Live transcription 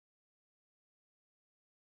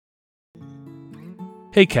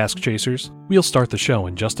Hey Cask Chasers, we'll start the show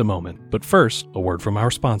in just a moment, but first, a word from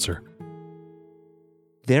our sponsor.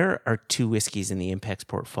 There are two whiskeys in the Impex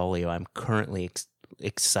portfolio I'm currently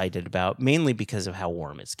excited about, mainly because of how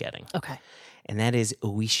warm it's getting. Okay. And that is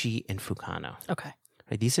Oishi and Fukano. Okay.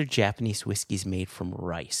 Right, these are Japanese whiskeys made from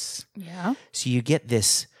rice. Yeah. So you get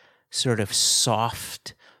this sort of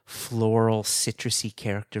soft, floral, citrusy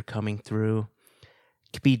character coming through.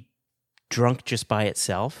 It could be drunk just by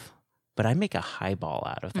itself, but I make a highball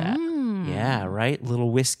out of that. Yeah, right?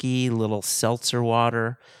 Little whiskey, little seltzer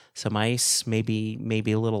water, some ice, maybe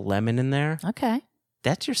a little lemon in there. Okay.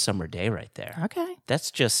 That's your summer day right there. Okay.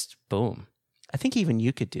 That's just boom. I think even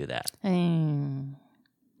you could do that.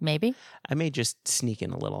 Maybe. I may just sneak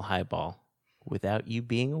in a little highball without you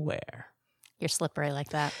being aware. You're slippery like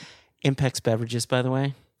that. Impex Beverages, by the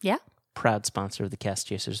way. Yeah. Proud sponsor of the Cask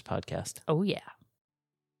Chasers podcast. Oh, yeah.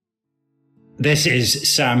 This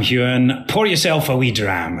is Sam Hewen. Pour yourself a wee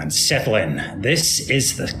dram and settle in. This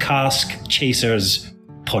is the Cask Chasers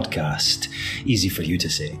podcast. Easy for you to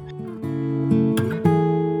say.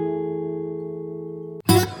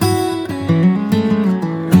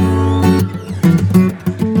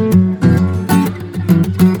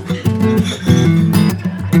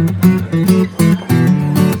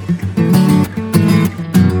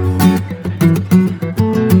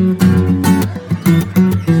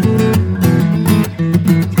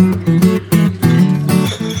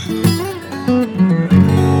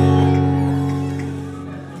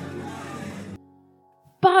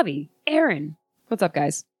 Aaron. What's up,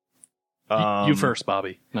 guys? You first,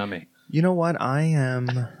 Bobby, not me. You know what? I'm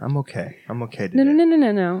okay. I'm okay today.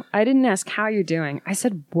 No. I didn't ask how you're doing. I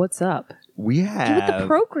said, what's up? We have... Get with the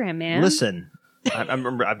program, man. Listen, I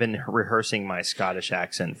remember I've been rehearsing my Scottish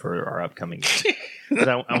accent for our upcoming game.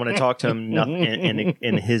 I want to talk to him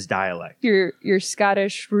in his dialect. You're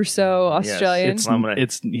Scottish, Rousseau, Australian.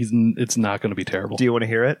 Yes, It's not going to be terrible. Do you want to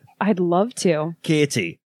hear it? I'd love to.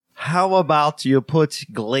 Katie, how about you put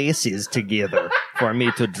glasses together for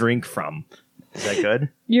me to drink from? Is that good?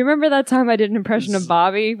 You remember that time I did an impression of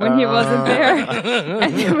Bobby when he wasn't there?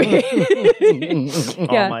 And then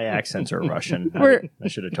All my accents are Russian. I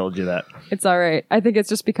should have told you that. It's all right. I think it's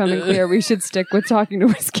just becoming clear we should stick with talking to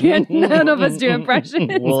whiskey and none of us do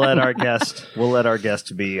impressions. We'll let our guest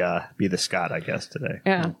be the Scot, I guess, today.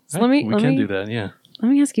 Yeah. So We can do that, yeah. Let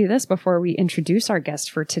me ask you this before we introduce our guest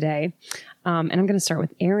for today. And I'm going to start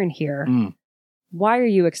with Aaron here. Why are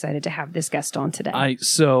you excited to have this guest on today?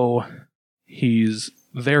 So he's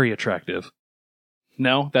very attractive.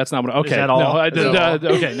 No, that's not what. Okay, Is that all? No, Is that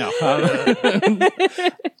all? okay,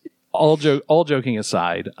 no. All joking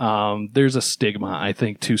aside, there's a stigma, I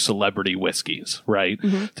think, to celebrity whiskeys, right?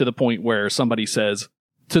 Mm-hmm. To the point where somebody says,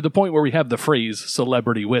 to the point where we have the phrase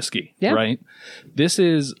celebrity whiskey, right? This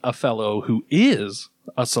is a fellow who is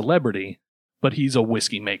a celebrity, but he's a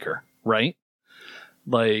whiskey maker, right?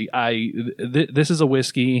 Like this is a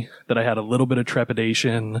whiskey that I had a little bit of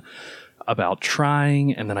trepidation about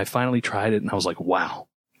trying, and then I finally tried it, and I was like, wow.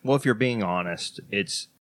 Well, if you're being honest, it's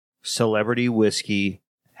celebrity whiskey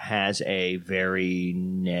has a very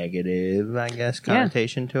negative, I guess,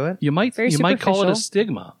 connotation to it. You might call it superficial. a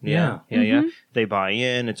stigma. Yeah. They buy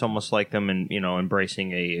in. It's almost like them,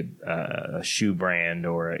 embracing a shoe brand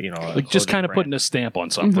or Like just kind of putting a stamp on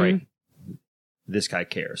something. Right. This guy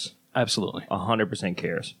cares. Absolutely. 100%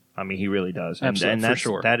 cares. I mean, he really does. Absolutely, and that's, for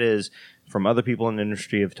sure. That is from other people in the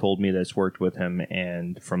industry have told me that's worked with him,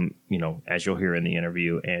 and from as you'll hear in the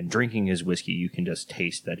interview, and drinking his whiskey, you can just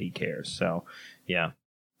taste that he cares. So, yeah.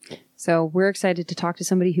 So we're excited to talk to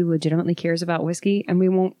somebody who legitimately cares about whiskey, and we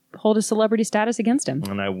won't hold a celebrity status against him.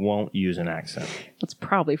 And I won't use an accent. That's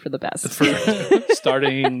probably for the best.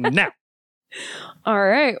 Starting now. All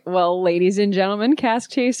right. Well, ladies and gentlemen,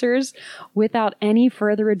 Cask Chasers, without any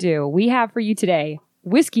further ado, we have for you today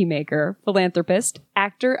whiskey maker, philanthropist,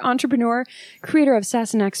 actor, entrepreneur, creator of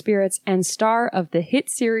Sassenach Spirits, and star of the hit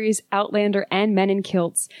series Outlander and Men in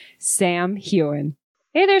Kilts, Sam Hewen.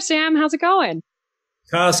 Hey there, Sam. How's it going?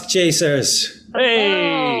 Cask Chasers.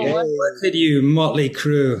 Hey. Look at you, motley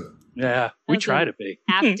crew. Yeah, we try to be.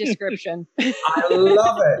 Apt description. I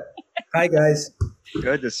love it. Hi, guys.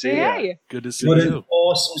 Good to see you. Hey. Good to see What you. an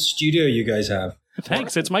awesome studio you guys have.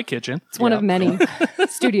 Thanks. It's my kitchen. It's one of many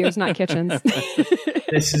studios, not kitchens.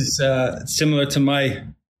 This is similar to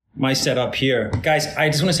my setup here. Guys, I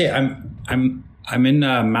just want to say I'm in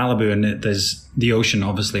Malibu, and there's the ocean,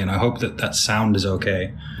 obviously, and I hope that sound is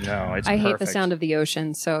okay. No, it's I hate the perfect. sound of the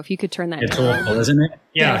ocean, so if you could turn that It's down. awful, isn't it?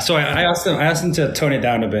 Yeah. So I asked them to tone it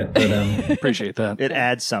down a bit, but Appreciate that. It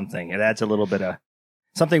adds something. It adds a little bit of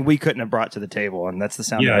something we couldn't have brought to the table, and that's the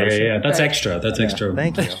sound. Yeah. That's Right. extra. That's extra.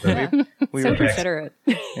 Thank you. We So were considerate.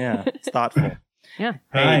 yeah, it's thoughtful. Yeah.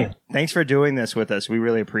 Hey, Hi. thanks for doing this with us. We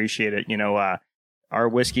really appreciate it. Our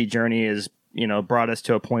whiskey journey is, brought us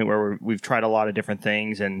to a point where we've tried a lot of different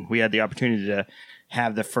things, and we had the opportunity to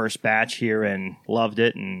have the first batch here and loved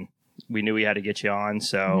it, and we knew we had to get you on.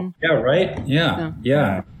 So Yeah, right.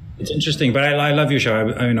 Yeah. It's interesting, but I love your show.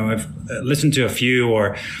 I've listened to a few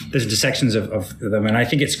or listened to sections of them, and I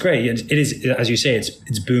think it's great. It is, as you say,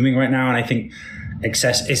 it's booming right now, and I think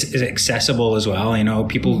is accessible as well.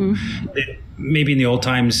 People maybe in the old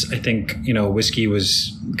times, I think whiskey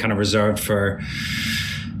was kind of reserved for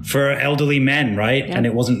elderly men, right? Yeah. And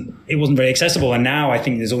it wasn't very accessible. And now I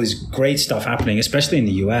think there's all this great stuff happening, especially in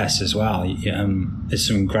the US as well. There's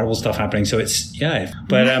some incredible stuff happening. So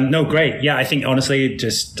no, great. Yeah, I think honestly,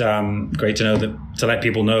 just great to know to let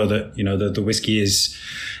people know that the whiskey is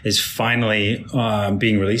finally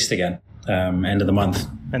being released again. End of the month.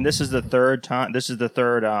 And this is the third time. This is the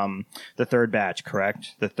third batch,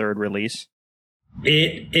 correct? The third release.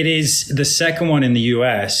 It is the second one in the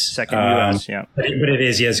US. Second US, yeah. But it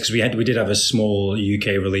is, yes, because we did have a small UK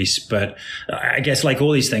release. But I guess like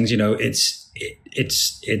all these things,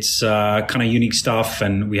 it's kind of unique stuff,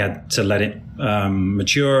 and we had to let it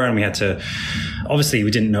mature, and we had to. Obviously,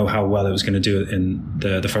 we didn't know how well it was going to do in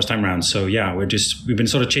the first time round. So yeah, we've been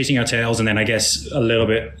sort of chasing our tails, and then I guess a little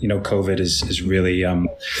bit, COVID is really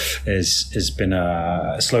has been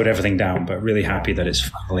slowed everything down. But really happy that it's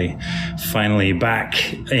finally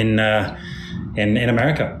back in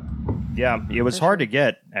America. Yeah, it was hard to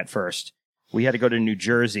get at first. We had to go to New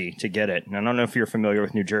Jersey to get it. And I don't know if you're familiar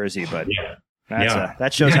with New Jersey, but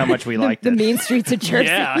that shows how much we liked the it. mean streets of Jersey.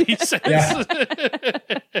 Yeah, he says.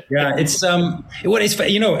 Yeah, it's the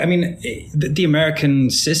American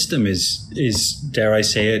system is dare I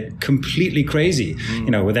say it, completely crazy.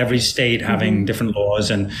 With every state having different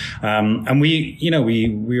laws, and we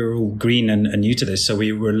were all green and new to this, so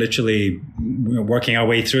we were literally working our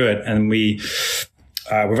way through it, and we're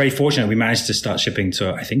very fortunate. We managed to start shipping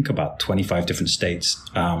to, I think, about 25 different states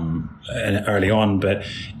early on. But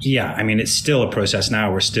yeah, it's still a process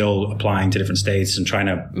now. We're still applying to different states and trying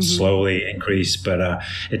to slowly increase, but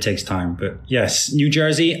it takes time. But yes, New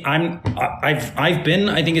Jersey. I've been.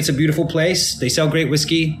 I think it's a beautiful place. They sell great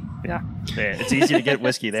whiskey. Yeah, it's easy to get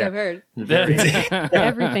whiskey there. So very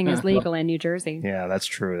everything is legal in New Jersey. Yeah, that's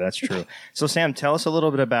true. That's true. So Sam, tell us a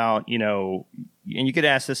little bit about, and you could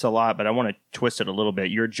ask this a lot, but I want to twist it a little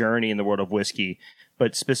bit, your journey in the world of whiskey,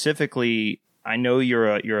 but specifically, I know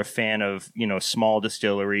you're a fan of, small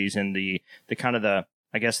distilleries and the kind of the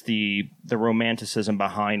romanticism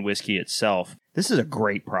behind whiskey itself. This is a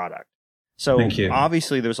great product. So thank you.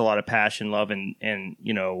 Obviously there's a lot of passion, love, and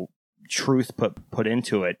truth put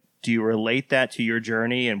into it. Do you relate that to your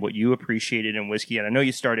journey and what you appreciated in whiskey? And I know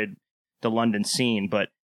you started the London scene, but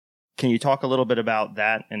can you talk a little bit about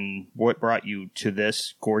that and what brought you to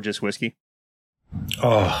this gorgeous whiskey?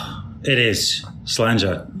 Oh, it is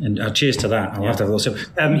Slanger, and cheers to that. I'll have to have a little sip.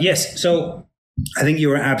 Yes, so I think you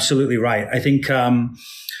were absolutely right. I think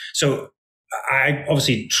so. I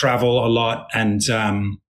obviously travel a lot and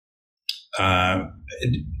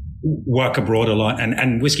work abroad a lot,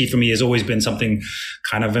 and whiskey for me has always been something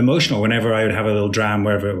kind of emotional. Whenever I would have a little dram,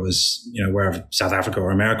 wherever it was, wherever, South Africa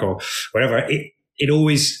or America or whatever, it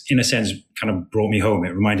always, in a sense, kind of brought me home. It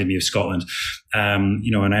reminded me of Scotland,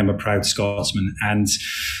 and I'm a proud Scotsman. And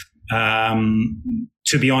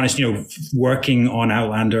to be honest, working on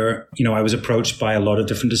Outlander, I was approached by a lot of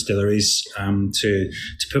different distilleries to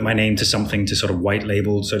put my name to something, to sort of white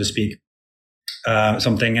label, so to speak,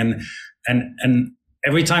 something, and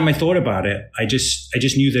every time I thought about it, I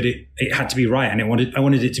just knew that it had to be right, and I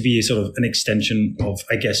wanted it to be sort of an extension of,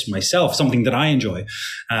 I guess, myself, something that I enjoy,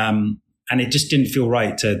 and it just didn't feel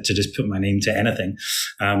right to just put my name to anything,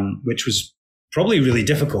 which was probably really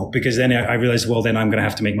difficult, because then I realized, well, then I'm going to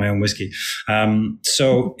have to make my own whiskey.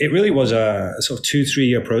 So it really was a sort of 2-3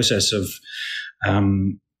 year process of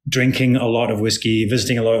drinking a lot of whiskey,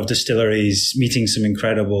 visiting a lot of distilleries, meeting some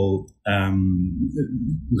incredible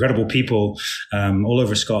people all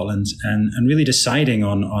over Scotland, and really deciding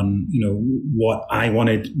on what I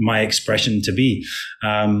wanted my expression to be.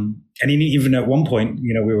 And even at one point,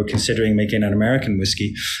 we were considering making an American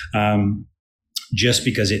whiskey, just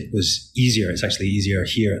because it was easier. It's actually easier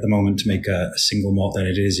here at the moment to make a single malt than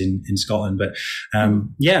it is in Scotland. But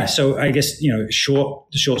so I guess the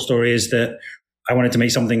short story is that I wanted to make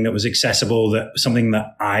something that was accessible, something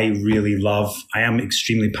that I really love. I am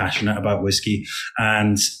extremely passionate about whiskey,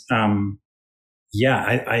 and I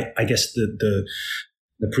guess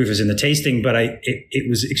the proof is in the tasting, but it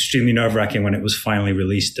was extremely nerve-wracking when it was finally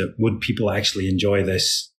released that would people actually enjoy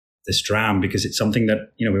this dram, because it's something that,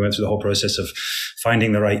 we went through the whole process of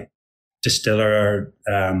finding the right distiller,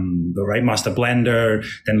 the right master blender,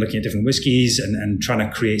 then looking at different whiskeys and trying to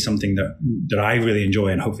create something that I really enjoy,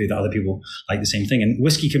 and hopefully that other people like the same thing. And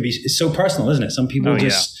whiskey it's so personal, isn't it? Some people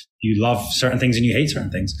you love certain things and you hate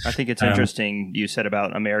certain things. I think it's interesting you said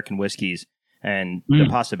about American whiskeys and the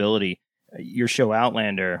possibility. Your show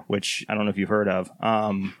Outlander, which I don't know if you've heard of,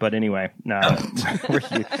 but anyway, no.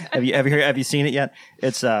 Have you seen it yet?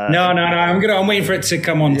 It's no. I'm waiting for it to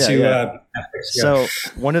come on to Netflix. So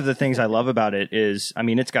one of the things I love about it is,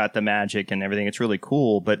 it's got the magic and everything. It's really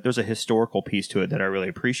cool, but there's a historical piece to it that I really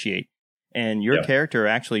appreciate. And your character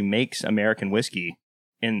actually makes American whiskey.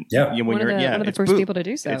 And one of the first people to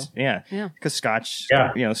do so. Because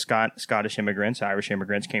Scottish immigrants, Irish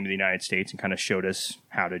immigrants came to the United States and kind of showed us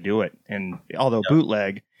how to do it. And although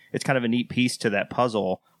bootleg, it's kind of a neat piece to that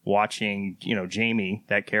puzzle. Watching Jamie,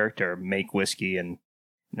 that character, make whiskey, and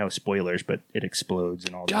no spoilers, but it explodes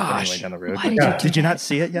and all that anyway down the road. Did you not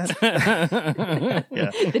see it yet?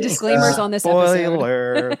 The disclaimers on this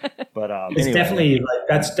spoiler. But it's definitely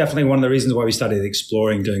that's definitely one of the reasons why we started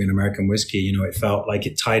exploring doing an American whiskey. It felt like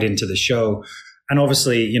it tied into the show, and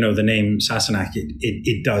obviously, the name Sassenach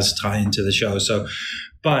it does tie into the show. So,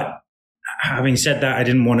 but having said that, I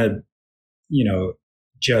didn't want to,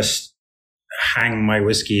 just hang my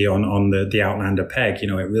whiskey on the Outlander peg.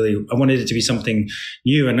 I wanted it to be something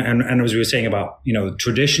new. And as we were saying about,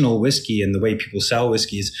 traditional whiskey and the way people sell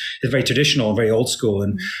whiskey is very traditional, very old school.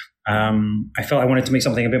 And I felt I wanted to make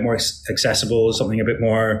something a bit more accessible, something a bit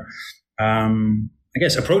more,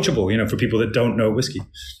 approachable, for people that don't know whiskey.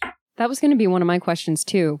 That was going to be one of my questions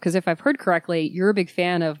too, because if I've heard correctly, you're a big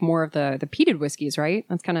fan of more of the peated whiskeys, right?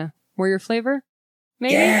 That's kind of more your flavor,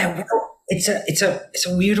 maybe? Yeah, it's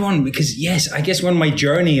a weird one, because yes, I guess one of my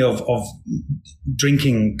journey of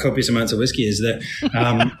drinking copious amounts of whiskey is that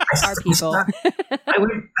I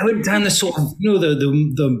went down the sort of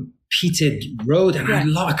the peated road, and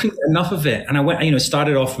I couldn't get enough of it. And I went,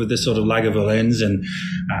 started off with this sort of Lagavulins, and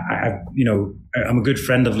I'm a good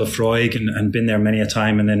friend of Laphroaig and been there many a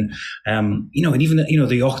time. And then and even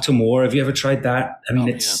the Octomore. Have you ever tried that?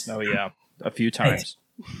 A few times.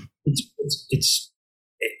 It's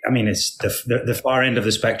the far end of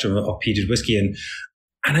the spectrum of peated whiskey, and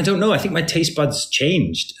I don't know. I think my taste buds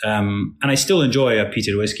changed, and I still enjoy a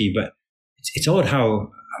peated whiskey, but it's odd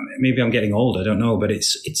how maybe I'm getting old. I don't know, but it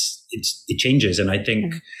changes, and I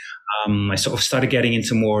think I sort of started getting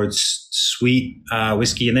into more sweet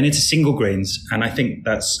whiskey, and then into single grains, and I think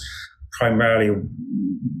that's primarily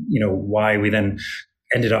why we then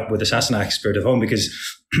ended up with the Sassenach Spirit of Home, because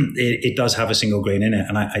it does have a single grain in it,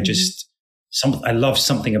 and I just. I love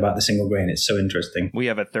something about the single grain. It's so interesting. We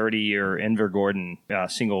have a 30-year Invergordon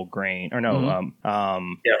single grain,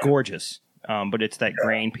 gorgeous. But it's that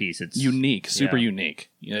grain piece. It's unique, super unique.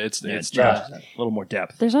 It's a little more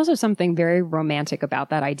depth. There's also something very romantic about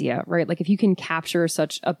that idea, right? Like if you can capture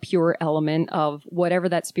such a pure element of whatever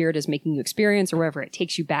that spirit is making you experience or wherever it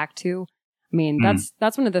takes you back to.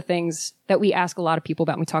 That's one of the things that we ask a lot of people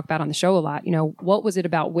about and we talk about on the show a lot. What was it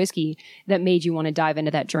about whiskey that made you want to dive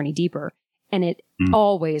into that journey deeper? And it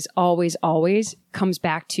always, always, always comes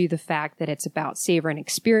back to the fact that it's about savoring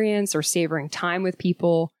experience or savoring time with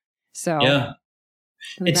people. So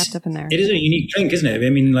really wrapped up in there. It is a unique drink, isn't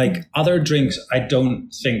it? Other drinks, I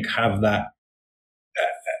don't think have that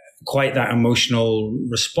quite that emotional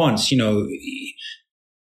response. A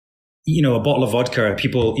bottle of vodka,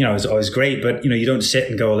 people, is always great, but you don't sit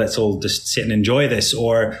and go, let's all just sit and enjoy this.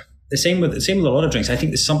 Or the same with a lot of drinks. I think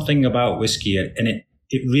there's something about whiskey, and it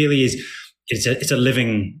really is. It's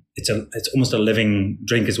almost a living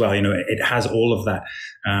drink as well. It has all of that,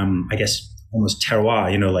 almost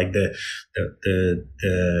terroir, like the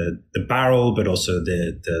barrel, but also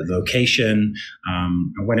the location,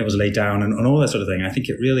 and when it was laid down and all that sort of thing. I think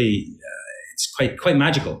it really, it's quite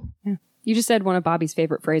magical. Yeah. You just said one of Bobby's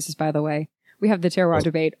favorite phrases, by the way. We have the terroir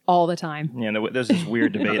debate all the time. Yeah, there's this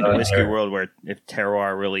weird debate in the whiskey world where if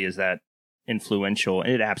terroir really is that influential,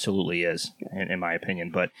 and it absolutely is in my opinion,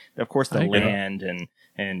 but of course the land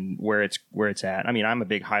and where it's at. I'm a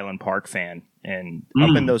big Highland Park fan, and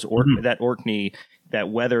up in those that Orkney, that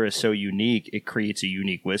weather is so unique, it creates a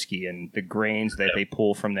unique whiskey, and the grains that they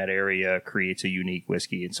pull from that area creates a unique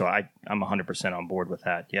whiskey. And so I'm 100% on board with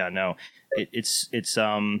that. It's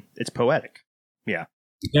poetic. Yeah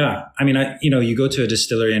you go to a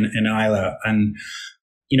distillery in Islay, and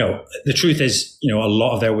the truth is, a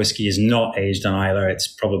lot of their whiskey is not aged in Islay. It's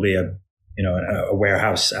probably a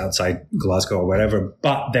warehouse outside Glasgow or whatever.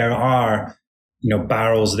 But there are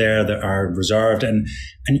barrels there that are reserved, and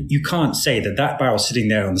you can't say that barrel sitting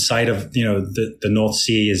there on the side of the North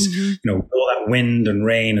Sea is all that wind and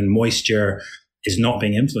rain and moisture is not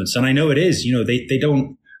being influenced. And I know it is. They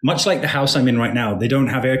don't, much like the house I'm in right now, they don't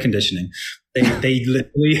have air conditioning. They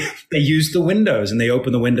literally they use the windows, and they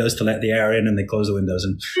open the windows to let the air in, and they close the windows.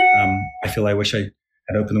 And I feel I wish I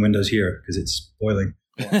had opened the windows here because it's boiling.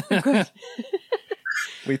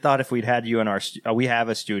 We thought if we'd had you in our, we have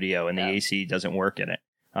a studio and the AC doesn't work in it.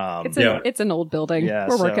 It's an old building. Yeah,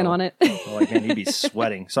 We're working on it. Well, again, you'd be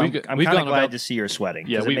sweating. So I'm kind of glad to see you're sweating.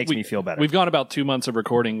 Yeah, it makes me feel better. We've gone about 2 months of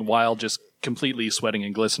recording while just completely sweating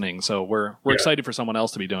and glistening. So we're excited for someone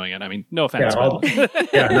else to be doing it. I mean, no offense. I'll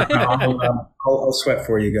sweat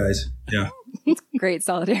for you guys. Yeah. Great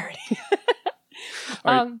solidarity.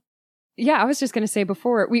 Right. Yeah, I was just going to say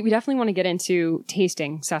before, we definitely want to get into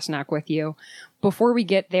tasting Sassenach with you. Before we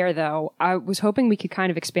get there, though, I was hoping we could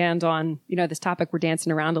kind of expand on, this topic we're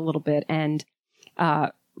dancing around a little bit and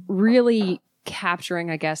really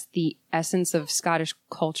capturing, I guess, the essence of Scottish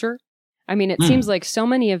culture. I mean, it seems like so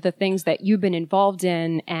many of the things that you've been involved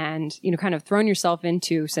in and, kind of thrown yourself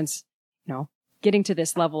into since, getting to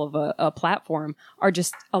this level of a platform are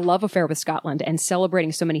just a love affair with Scotland and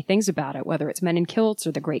celebrating so many things about it, whether it's Men in Kilts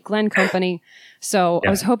or the Great Glen Company. So I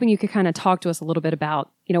was hoping you could kind of talk to us a little bit about,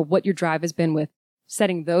 what your drive has been with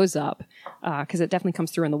setting those up, because it definitely comes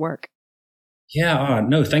through in the work. Yeah,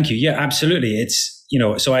 no, thank you. Yeah, absolutely. It's,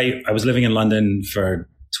 so I was living in London for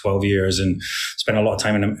 12 years and spent a lot of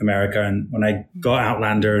time in America. And when I got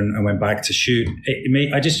Outlander and I went back to shoot,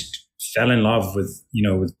 I just fell in love with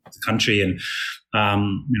the country and,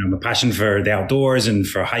 my passion for the outdoors and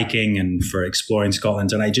for hiking and for exploring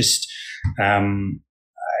Scotland. And I just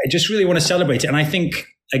really want to celebrate it. And I think,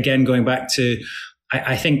 again, going back to,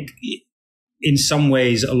 I think in some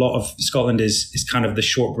ways, a lot of Scotland is kind of the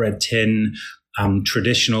shortbread tin,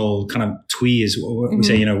 traditional kind of twee is what we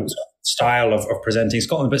say, style of presenting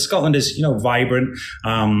Scotland. But Scotland is, vibrant.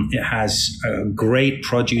 It has great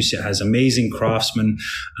produce. It has amazing craftsmen.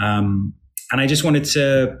 And I just wanted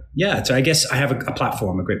to I guess I have a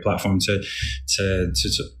platform, a great platform to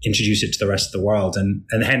introduce it to the rest of the world. And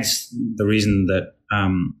hence the reason that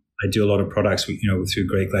I do a lot of products, through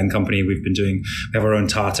Great Glen Company. We have our own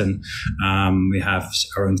tartan. We have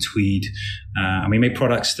our own tweed. And we make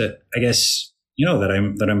products that I guess,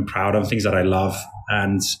 that I'm proud of, things that I love.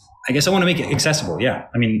 And I guess I want to make it accessible. Yeah.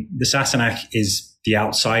 I mean, the Sassenach is the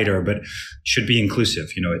outsider, but should be inclusive.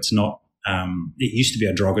 It's not, it used to be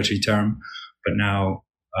a derogatory term, but now,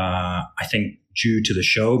 I think due to the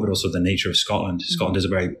show, but also the nature of Scotland, Scotland is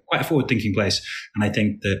quite a forward thinking place. And I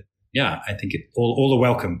think that, I think all are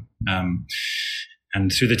welcome. And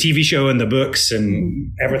through the TV show and the books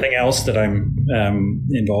and everything else that I'm,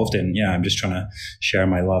 involved in, I'm just trying to share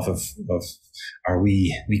my love of our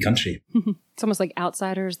wee country. It's almost like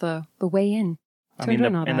Outsiders, the way in. I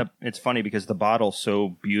mean, it's funny because the bottle's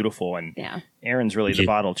so beautiful, and Aaron's really the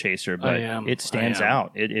bottle chaser, but it stands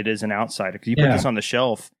out. It is an outsider. Because you put this on the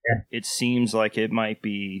shelf, it seems like it might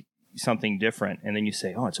be something different, and then you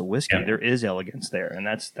say, "Oh, it's a whiskey." There is elegance there, and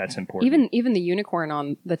that's important. Even the unicorn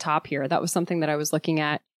on the top here, that was something that I was looking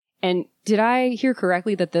at. And did I hear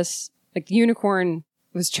correctly that this unicorn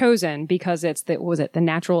was chosen because it's the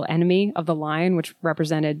natural enemy of the lion, which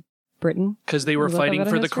represented Britain? Because they were fighting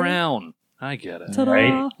for the crown. I get it. Ta-da.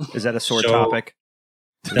 Right? Is that a sore topic?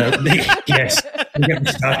 Yes.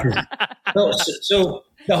 So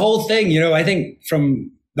the whole thing, I think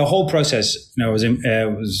from the whole process, I was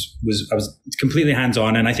completely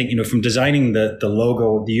hands-on. And I think, from designing the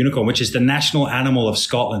logo, the unicorn, which is the national animal of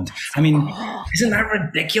Scotland. I mean, isn't that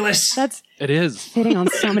ridiculous? It is. Fitting on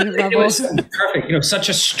so many levels. It was perfect. Such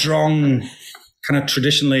a strong, kind of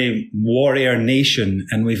traditionally warrior nation,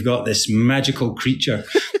 and we've got this magical creature.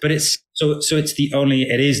 But it's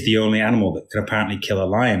it is the only animal that can apparently kill a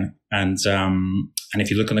lion. And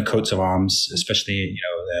if you look on the coats of arms, especially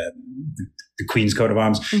the Queen's coat of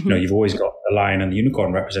arms, you've always got the lion and the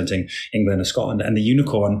unicorn representing England and Scotland. And the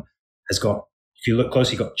unicorn has got, if you look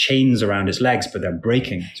closely, got chains around its legs, but they're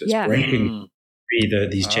breaking. So it's breaking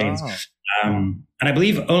these chains. And I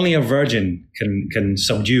believe only a virgin can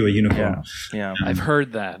subdue a unicorn. Yeah. I've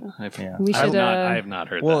heard that. We should. I have not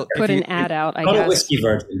heard that. Put an ad out. I not guess. A whiskey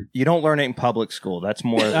virgin. You don't learn it in public school. That's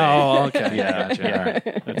more. Okay. Yeah.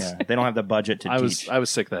 They don't have the budget to teach. I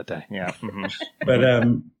was sick that day. Yeah.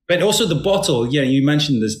 Mm-hmm. But also the bottle. Yeah, you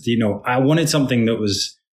mentioned this. I wanted something that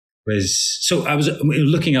was. So I was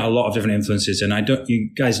looking at a lot of different influences, and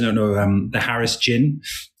you guys don't know the Harris gin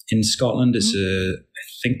in Scotland. It's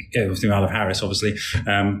I think from Isle of Harris, obviously,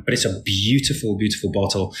 but it's a beautiful, beautiful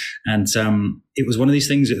bottle. And it was one of these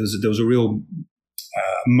things. There was a real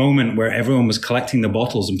moment where everyone was collecting the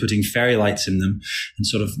bottles and putting fairy lights in them and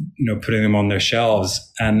sort of, putting them on their shelves.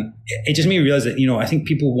 And it just made me realize that, I think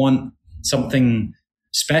people want something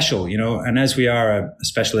special, and as we are a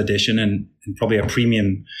special edition and probably a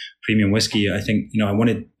premium whiskey, I think, I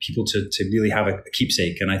wanted people to really have a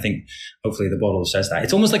keepsake. And I think hopefully the bottle says that.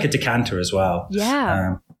 It's almost like a decanter as well.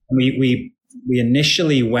 Yeah. We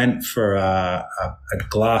initially went for a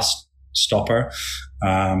glass stopper.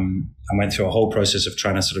 I went through a whole process of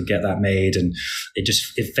trying to sort of get that made, and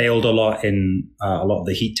it failed a lot in a lot of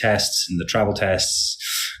the heat tests and the travel tests.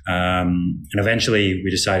 And eventually we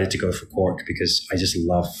decided to go for cork because I just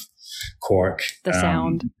love cork. The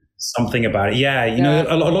sound. Something about it. Yeah.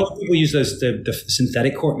 A lot of people use the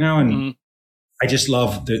synthetic cork now, and I just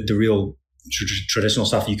love the real traditional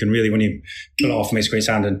stuff. You can really, when you pull it off, it makes great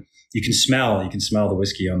sound, and you can smell the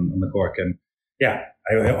whiskey on the cork. And yeah,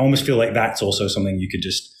 I almost feel like that's also something you could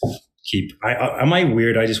just keep. Am I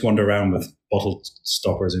weird? I just wander around with bottle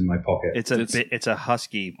stoppers in my pocket. It's a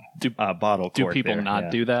husky bottle. Do people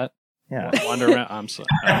do that? Yeah, wander around. I'm sorry.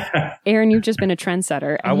 Aaron, you've just been a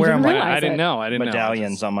trendsetter. I wear I didn't know.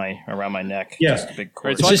 Medallions around my neck. Yeah, just a big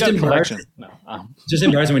cord. Right, so it's I've just got a collection. It's just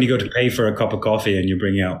embarrassing when you go to pay for a cup of coffee and you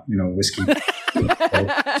bring out, whiskey.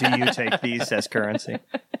 Do you take these as currency?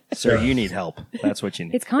 Sir, you need help. That's what you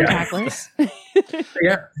need. It's contactless.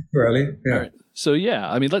 Yeah, early. Yeah. All right. So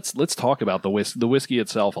yeah, I mean, let's talk about the whiskey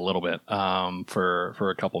itself a little bit for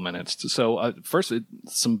a couple minutes. So first,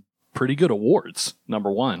 some pretty good awards. Number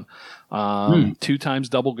one, 2 times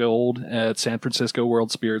double gold at San Francisco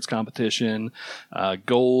World Spirits Competition,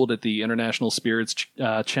 gold at the International Spirits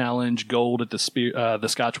Challenge, gold at the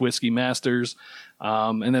Scotch Whisky Masters,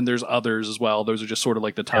 and then there's others as well. Those are just sort of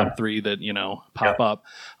like the top 3 that pop up.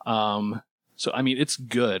 So I mean, it's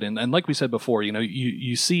good, and like we said before,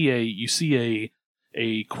 you see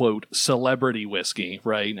a quote celebrity whiskey,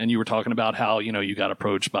 right? And you were talking about how you got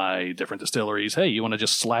approached by different distilleries. Hey, you want to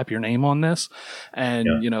just slap your name on this? And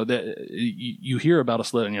you hear about a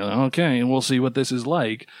celebrity, and you're like, okay, and we'll see what this is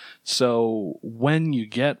like. So when you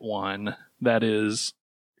get one that is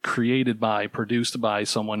produced by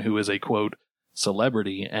someone who is a quote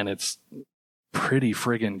celebrity, and it's pretty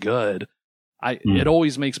friggin' good, it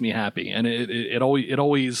always makes me happy, and it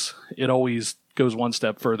always goes one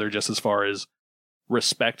step further, just as far as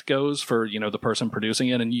respect goes for the person producing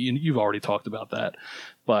it, and you've already talked about that.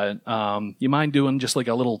 But you mind doing just like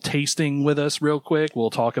a little tasting with us real quick?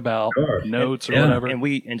 We'll talk about notes or whatever,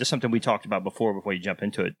 and just something we talked about before you jump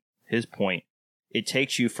into it. His point, it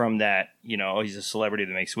takes you from that he's a celebrity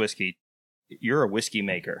that makes whiskey. You're a whiskey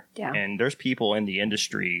maker, and there's people in the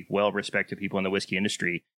industry, well respected people in the whiskey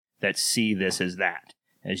industry, that see this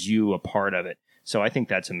as you a part of it. So I think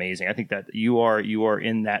that's amazing. I think that you are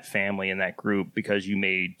in that family, in that group, because you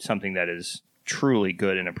made something that is truly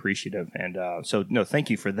good and appreciative. And so no,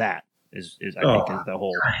 thank you for that. I think is the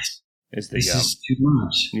whole is the this is too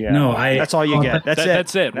much. Yeah, no, that's all you get.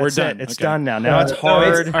 That's it. We're done. It's done now. Now it's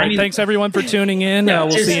hard. All right, thanks everyone for tuning in.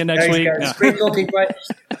 We'll see you next week. Guys, great talking.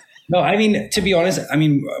 No, I mean, to be honest,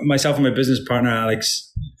 myself and my business partner,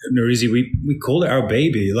 Alex Narizi, we call it our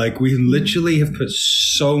baby. Like, we literally have put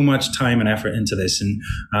so much time and effort into this.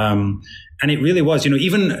 And it really was,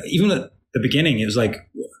 even at the beginning, it was like,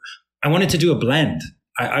 I wanted to do a blend.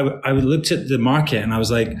 I looked at the market and I was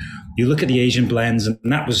like, you look at the Asian blends, and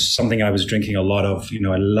that was something I was drinking a lot of.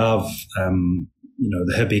 I love,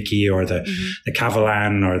 the Hibiki or the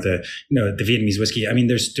Kavalan or the Vietnamese whiskey. I mean,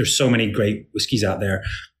 there's so many great whiskeys out there.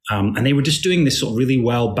 And they were just doing this sort of really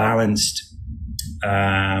well-balanced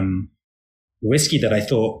whiskey that I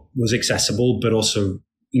thought was accessible, but also,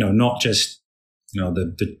 not just,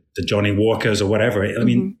 the Johnny Walkers or whatever. I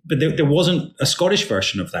mean, but there wasn't a Scottish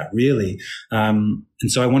version of that, really. And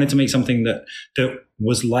so I wanted to make something that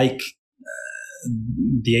was like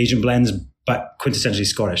the Asian blends, but quintessentially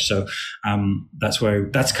Scottish. So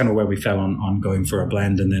that's kind of where we fell on going for a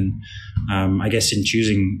blend. And then I guess in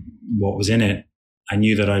choosing what was in it, I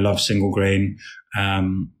knew that I loved single grain,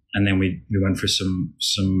 and then we went for some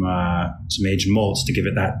aged malts to give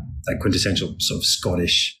it that quintessential sort of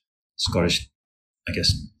Scottish, I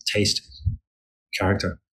guess, taste,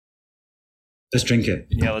 character. Let's drink it.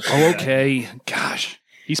 Yeah. Let's okay. Gosh,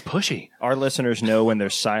 he's pushy. Our listeners know when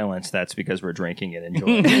there's silence, that's because we're drinking and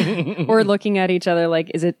enjoying it. We're looking at each other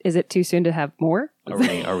like, is it too soon to have more? Are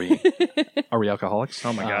we alcoholics?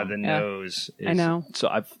 Oh my God, the nose. I know. So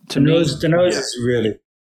the nose is really,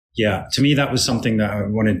 to me, that was something that I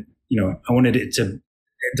wanted, I wanted it to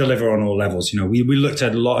deliver on all levels. We looked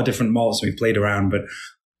at a lot of different malts and we played around, but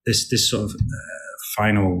this sort of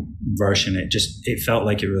final version, it felt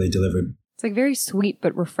like it really delivered. It's like very sweet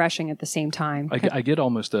but refreshing at the same time. I get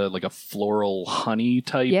almost like a floral honey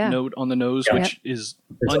type note on the nose, Yeah. which is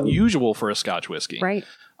unusual for a Scotch whiskey. Right.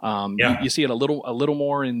 You see it a little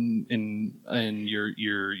more in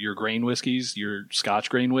your grain whiskeys, your Scotch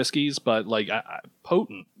grain whiskeys, but like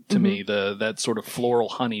potent to me, that sort of floral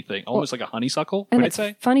honey thing, almost like a honeysuckle. And I'd it's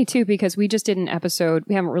say. funny too, because we just did an episode,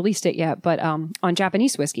 we haven't released it yet, but on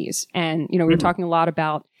Japanese whiskeys. And, we were talking a lot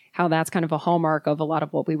about how that's kind of a hallmark of a lot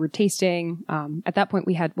of what we were tasting. At that point,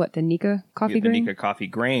 we had the Nika coffee grain? The Nika coffee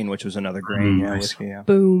grain, which was another grain whiskey. Yeah.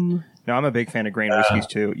 Boom. No, I'm a big fan of grain whiskeys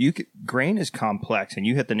too. Grain is complex, and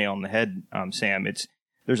you hit the nail on the head, Sam.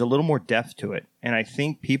 There's a little more depth to it, and I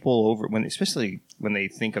think people especially when they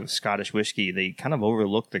think of Scottish whiskey, they kind of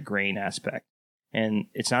overlook the grain aspect. And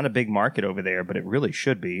it's not a big market over there, but it really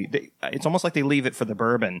should be. It's almost like they leave it for the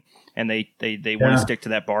bourbon, and they want to stick to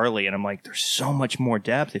that barley. And I'm like, there's so much more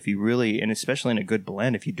depth if you really, and especially in a good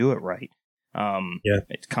blend, if you do it right.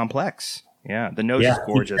 It's complex. Yeah, the nose is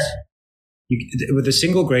gorgeous. With the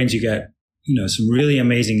single grains, you get some really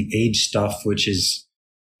amazing aged stuff, which is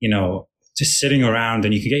just sitting around,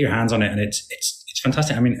 and you can get your hands on it, and it's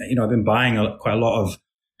fantastic. I mean, I've been buying quite a lot of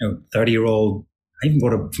 30-year-old. I even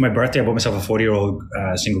for my birthday, I bought myself a 40-year-old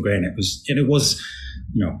single grain. It was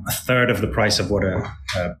a third of the price of what a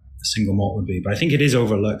single malt would be, but I think it is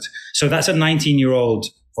overlooked. So that's a 19-year-old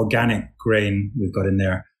organic grain we've got in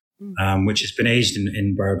there, which has been aged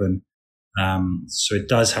in bourbon. So it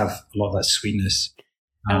does have a lot of that sweetness.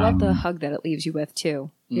 I love the hug that it leaves you with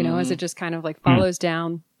too. As it just kind of like follows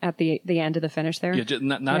down at the end of the finish there. Yeah, just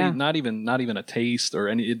not even a taste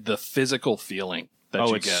or the physical feeling.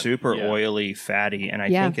 It's super oily, fatty, and I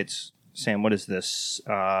think it's, Sam, what is this?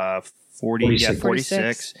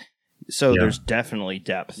 46. So there's definitely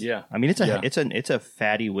depth. Yeah, I mean it's a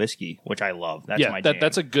fatty whiskey, which I love. That's my jam.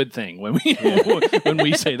 That's a good thing when we when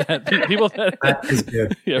we say that. People that is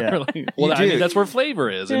good. That's where flavor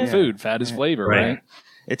is in food. Fat is flavor, right?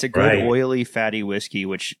 It's a good oily, fatty whiskey,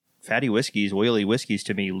 which fatty whiskeys, oily whiskeys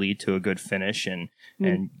to me lead to a good finish and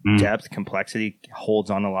depth, complexity, holds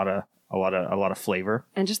on a lot of flavor.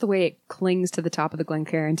 And just the way it clings to the top of the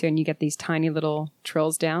Glencairn too, and you get these tiny little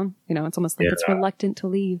trills down. It's almost like it's reluctant to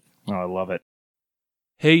leave. Oh, I love it.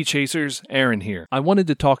 Hey Chasers, Aaron here. I wanted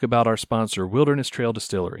to talk about our sponsor, Wilderness Trail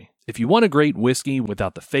Distillery. If you want a great whiskey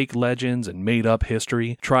without the fake legends and made-up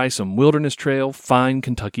history, try some Wilderness Trail Fine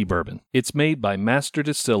Kentucky Bourbon. It's made by master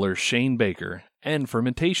distiller Shane Baker and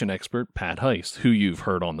fermentation expert Pat Heist, who you've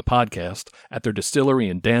heard on the podcast, at their distillery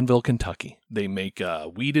in Danville, Kentucky. They make a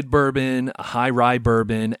wheated bourbon, a high rye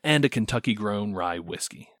bourbon, and a Kentucky-grown rye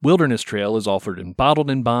whiskey. Wilderness Trail is offered in bottled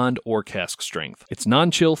in bond or cask strength. It's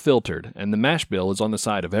non-chill filtered, and the mash bill is on the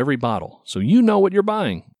side of every bottle, so you know what you're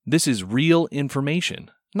buying. This is real information.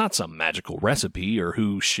 Not some magical recipe or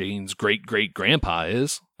who Shane's great-great-grandpa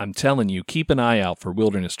is. I'm telling you, keep an eye out for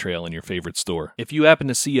Wilderness Trail in your favorite store. If you happen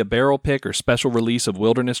to see a barrel pick or special release of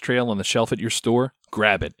Wilderness Trail on the shelf at your store,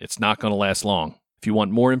 grab it. It's not going to last long. If you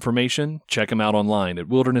want more information, check them out online at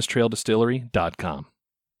wildernesstraildistillery.com.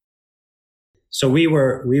 So we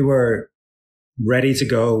were ready to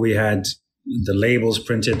go. We had the labels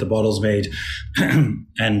printed, the bottles made, and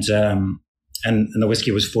the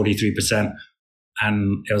whiskey was 43%.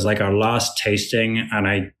 And it was like our last tasting,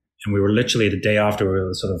 and we were literally the day after we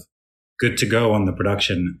were sort of good to go on the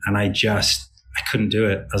production, and I couldn't do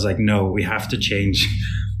it. I was like, no, we have to change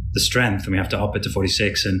the strength, and we have to up it to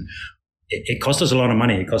 46. And it cost us a lot of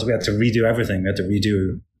money because we had to redo everything. We had to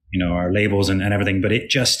redo, our labels and everything. But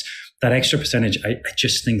that extra percentage, I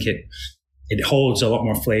just think it holds a lot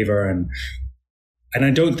more flavor, and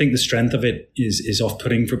I don't think the strength of it is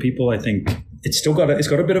off-putting for people. I think it's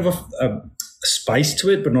got a bit of a spice to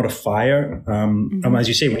it, but not a fire. As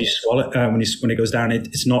you say, when you swallow it, when it goes down,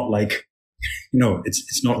 it's not like,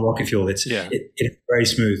 it's not rocket fuel. It's very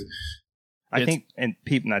smooth. I think, and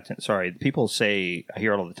people say, I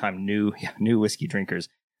hear it all the time, new whiskey drinkers,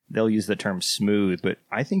 they'll use the term smooth, but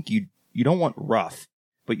I think you don't want rough,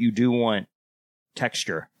 but you do want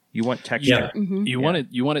texture. You want texture. Yeah. Mm-hmm. You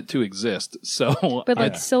want it to exist. So, but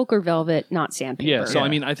like silk or velvet, not sandpaper. Yeah. So I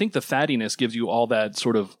mean, I think the fattiness gives you all that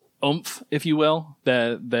sort of oomph, if you will,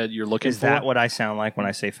 that you're looking for. Is that what I sound like when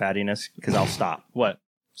I say fattiness? Because I'll stop. What?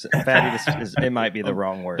 Fattiness it might be the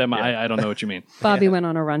wrong word. I don't know what you mean. Bobby went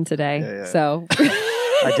on a run today, so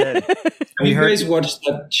I did. You guys watched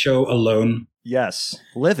that show Alone? Yes,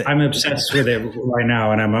 live it. I'm obsessed with it right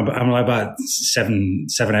now, and I'm about seven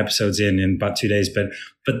episodes in about 2 days. But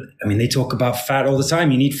I mean, they talk about fat all the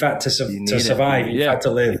time. You need fat to survive. You need fat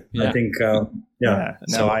to live. Yeah. I think. So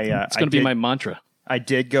it's going to be my mantra. I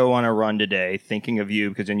did go on a run today, thinking of you,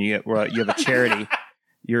 because then you have a charity.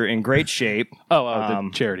 You're in great shape. The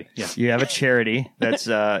charity. Yeah. You have a charity that's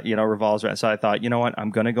revolves around. So I thought, you know what,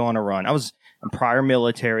 I'm going to go on a run. I'm prior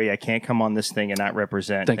military. I can't come on this thing and not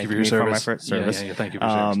represent. Thank you for your service. For my service. Yeah, thank you for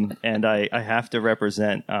your service. And I have to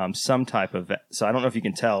represent some type of. So I don't know if you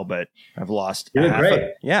can tell, but I've lost. You did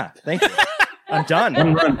great. Thank you. I'm done.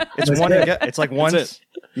 One run. It's one. It's like one.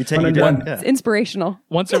 You take One you and done. done. Yeah. It's inspirational.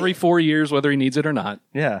 Once every 4 years, whether he needs it or not,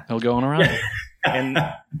 Yeah. he'll go on around. And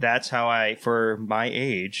that's how for my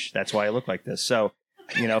age, that's why I look like this. So,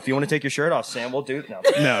 if you want to take your shirt off, Sam, we'll do it. No.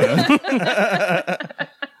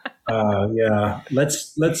 Yeah.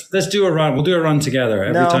 Let's do a run. We'll do a run together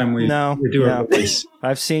every time we do a race.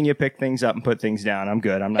 I've seen you pick things up and put things down. I'm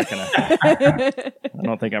good. I'm not going to. I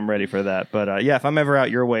don't think I'm ready for that. But if I'm ever out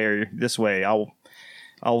your way or this way, I'll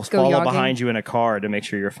follow jogging. behind you in a car to make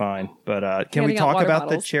sure you're fine. But can we Handing out talk water about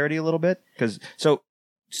bottles. the charity a little bit? Because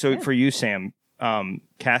for you, Sam,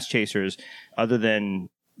 Cast Chasers, other than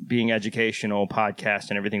being educational, podcast,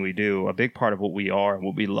 and everything we do, a big part of what we are and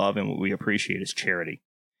what we love and what we appreciate is charity.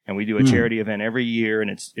 And we do a charity event every year, and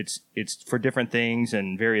it's for different things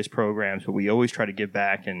and various programs. But we always try to give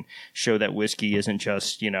back and show that whiskey isn't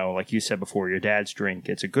just, like you said before, your dad's drink.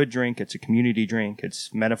 It's a good drink. It's a community drink. It's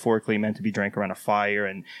metaphorically meant to be drank around a fire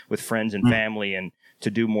and with friends and family, and to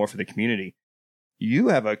do more for the community. You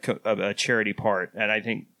have a charity part, and I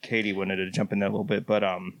think Katie wanted to jump in there a little bit, but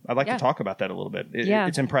I'd like to talk about that a little bit.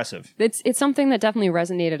 It's impressive. It's something that definitely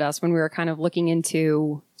resonated us when we were kind of looking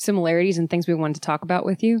into similarities and things we wanted to talk about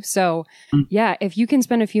with you. So, if you can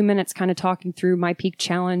spend a few minutes kind of talking through My Peak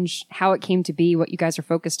Challenge, how it came to be, what you guys are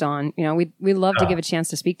focused on, we'd love to give a chance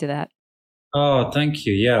to speak to that. Oh, thank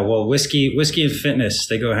you. Yeah, well, whiskey and fitness,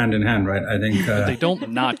 they go hand in hand, right? I think They don't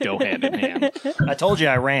not go hand in hand. I told you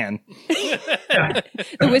I ran.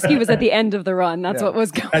 The whiskey was at the end of the run. That's what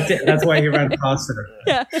was going. That's it. That's why you ran faster.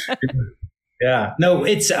 Yeah. No,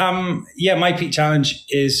 it's My Peak Challenge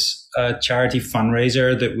is a charity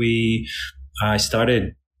fundraiser that I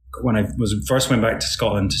started when I went back to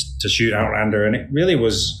Scotland to shoot Outlander, and it really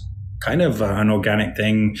was kind of an organic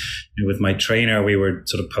thing. With my trainer, we were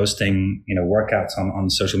sort of posting, workouts on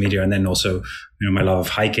social media, and then also, my love of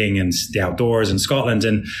hiking and the outdoors in Scotland.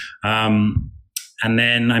 And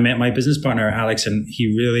then I met my business partner, Alex, and he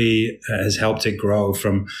really has helped it grow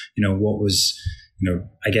from, what was,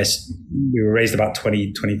 I guess we were raised about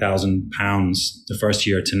 20,000 pounds the first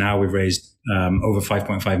year to now we've raised over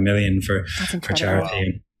 5.5 million for charity.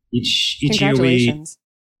 Wow. Each year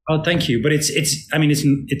Oh, thank you. But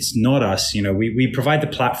it's not us. We provide the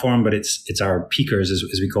platform, but it's our peakers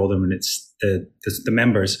as we call them, and it's the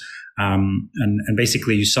members. And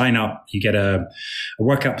basically you sign up, you get a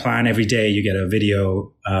workout plan every day, you get a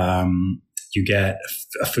video, you get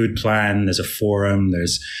a food plan, there's a forum,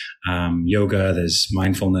 there's yoga, there's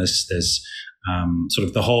mindfulness, there's sort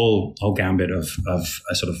of the whole gambit of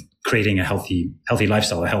sort of creating a healthy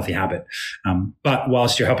lifestyle, a healthy habit. But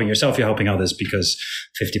whilst you're helping yourself, you're helping others, because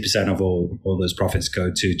 50% of all those profits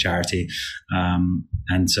go to charity.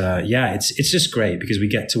 It's just great because we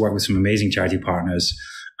get to work with some amazing charity partners,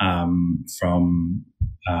 from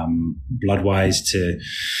Bloodwise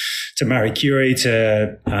to Marie Curie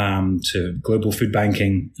to Global Food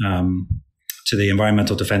Banking, to the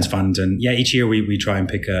Environmental Defense Fund. And each year we try and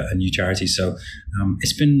pick a new charity. So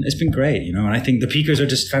it's been great, and I think the peakers are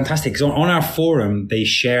just fantastic. So on our forum, they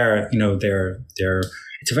share,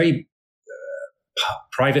 it's a very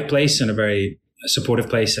private place and a very supportive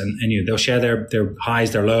place. And they'll share their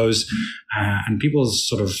highs, their lows, and people's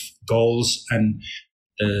sort of goals. And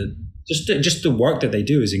just the work that they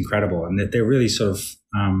do is incredible, and that they're really sort of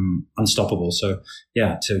unstoppable. So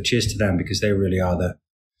cheers to them, because they really are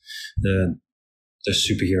the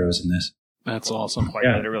superheroes in this. That's awesome. Quite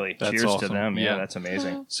literally. That's Cheers awesome. to them. Yeah. Yeah, that's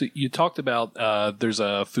amazing. So you talked about there's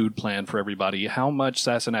a food plan for everybody. How much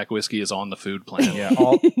Sassenach whiskey is on the food plan? Yeah,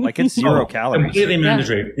 it's 0 calories. Completely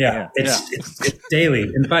mandatory. Yeah. It's daily.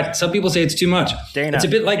 In fact, some people say it's too much. Dana, it's a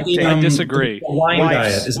bit like I disagree. The wine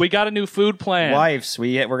Wives. diet. We got a new food plan. Wives,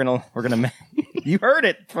 we're gonna. You heard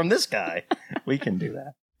it from this guy. We can do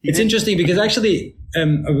that. It's interesting because actually,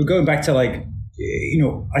 we're going back to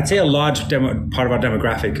I'd say a large part of our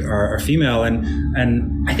demographic are female, and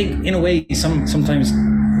I think in a way sometimes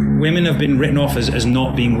women have been written off as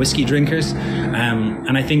not being whiskey drinkers,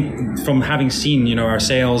 and I think from having seen our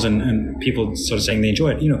sales and people sort of saying they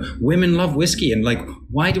enjoy it, women love whiskey, and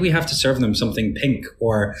why do we have to serve them something pink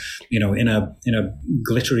or in a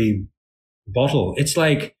glittery bottle? It's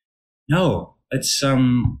no, it's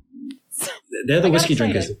They're the got whiskey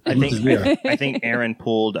excited. drinkers. I think We are. I think Aaron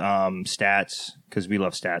pulled stats because we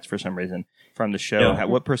love stats for some reason from the show. Yeah.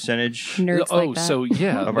 What percentage? Nerds Oh, like that. so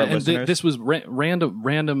yeah, Of our and listeners? this was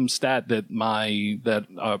random stat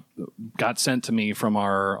that got sent to me from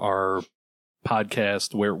our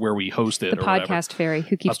podcast where we host it. the or whatever. podcast fairy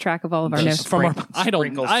who keeps track of all of our notes. From our,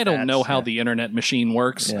 Sprinkle I don't know stats, how yeah. the internet machine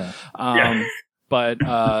works. Yeah. But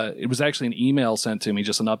it was actually an email sent to me,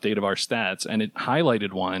 just an update of our stats, and it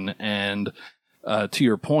highlighted one. And to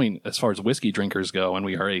your point, as far as whiskey drinkers go, and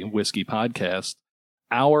we are a whiskey podcast,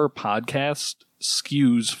 our podcast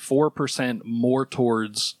skews 4% more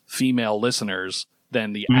towards female listeners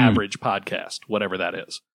than the average podcast, whatever that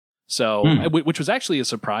is. So, which was actually a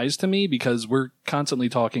surprise to me because we're constantly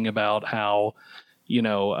talking about how,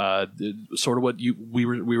 sort of what we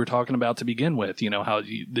were talking about to begin with, how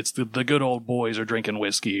it's the good old boys are drinking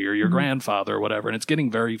whiskey or your grandfather or whatever. And it's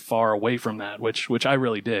getting very far away from that, which I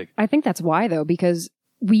really dig. I think that's why, though, because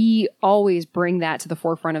we always bring that to the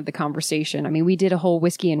forefront of the conversation. I mean, we did a whole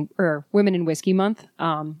Women in Whiskey Month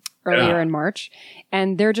earlier in March,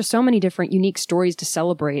 and there are just so many different unique stories to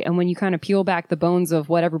celebrate. And when you kind of peel back the bones of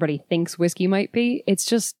what everybody thinks whiskey might be, it's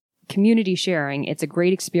just community sharing. It's a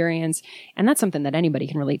great experience, and that's something that anybody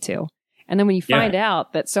can relate to. And then when you find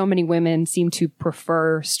out that so many women seem to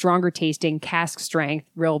prefer stronger tasting, cask strength,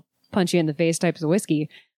 real punchy in the face types of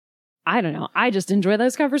whiskey, I don't know. I just enjoy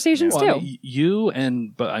those conversations too.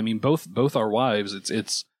 I mean, both our wives.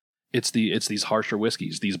 It's these harsher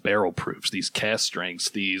whiskeys, these barrel proofs, these cask strengths,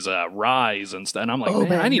 these ryes and stuff. And I'm like,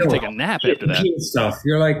 man, I need to take a nap after that. Stuff.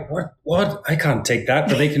 You're like, what? I can't take that,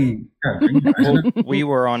 but they can. We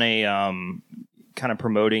were on a kind of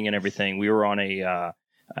promoting and everything. We were on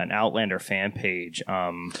an Outlander fan page.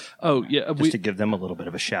 Just to give them a little bit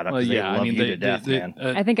of a shout out. They love you to death, man.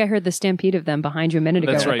 I think I heard the stampede of them behind you a minute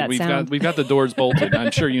ago. That's with right. That We've got the doors bolted.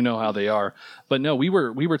 I'm sure you know how they are. But no, we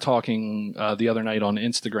were talking the other night on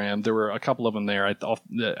Instagram. There were a couple of them there.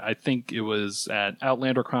 I think it was at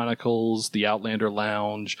Outlander Chronicles, the Outlander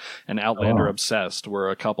Lounge, and Outlander Obsessed were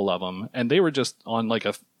a couple of them, and they were just on like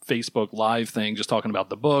a Facebook Live thing, just talking about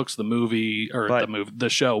the books, the movie, or the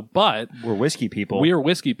show. But we're whiskey people. We are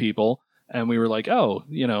whiskey people, and we were like,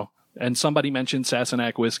 and somebody mentioned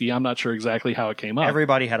Sassenach whiskey. I'm not sure exactly how it came up.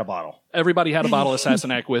 Everybody had a bottle. Everybody had a bottle of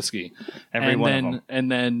Sassenach whiskey. Every one of them.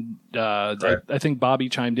 And then I think Bobby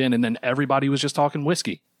chimed in, and then everybody was just talking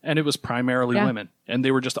whiskey, and it was primarily women, and they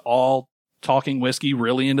were just all talking whiskey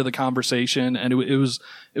really into the conversation, and it was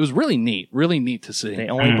really neat to see. They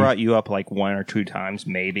only brought you up like one or two times,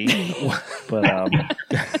 maybe, but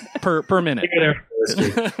per minute.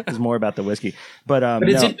 It's more about the whiskey, but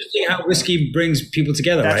it's interesting how whiskey brings people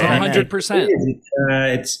together. That's right? 100%.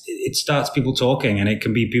 It starts people talking, and it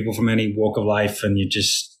can be people from any walk of life, and you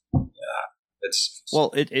just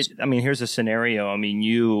I mean, here's a scenario. I mean,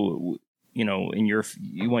 you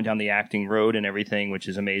went down the acting road and everything, which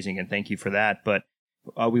is amazing, and thank you for that. But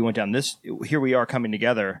we went down this. Here we are coming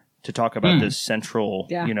together to talk about this central,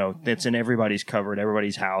 that's in everybody's cupboard,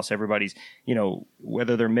 everybody's house, everybody's,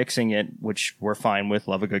 whether they're mixing it, which we're fine with,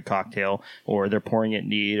 love a good cocktail, or they're pouring it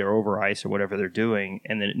neat or over ice or whatever they're doing,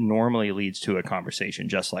 and then it normally leads to a conversation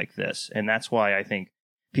just like this. And that's why I think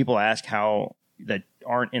people ask that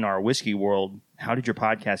aren't in our whiskey world, how did your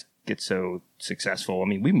podcast get so successful? I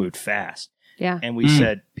mean, we moved fast. Yeah. And we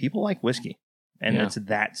said, people like whiskey. And it's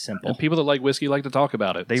that simple. And people that like whiskey like to talk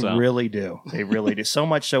about it. They really do. They really do. So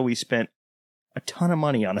much so we spent a ton of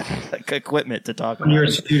money on equipment to talk about your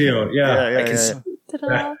studio.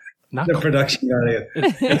 Ta-da. Not the production value.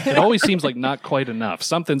 It always seems like not quite enough.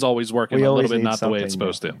 Something's always working We a always little bit need not the way it's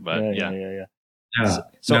something, supposed to. But Yeah.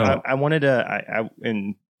 So No. I wanted to,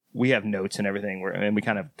 and we have notes and everything, and we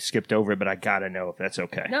kind of skipped over it, but I got to know if that's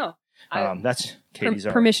okay. No. That's Katie's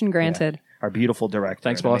Permission granted. our beautiful director.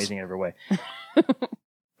 Thanks, and boss. Amazing in every way.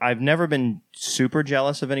 I've never been super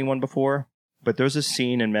jealous of anyone before, but there's a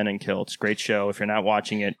scene in Men in Kilts, great show. If you're not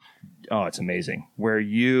watching it, it's amazing, where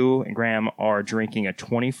you and Graham are drinking a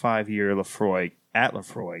 25-year Lafroig at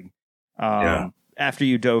Lafroig after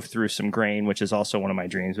you dove through some grain, which is also one of my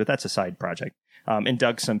dreams, but that's a side project, and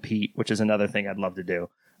dug some peat, which is another thing I'd love to do.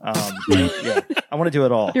 I want to do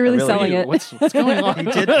it all. You're really selling it. What's going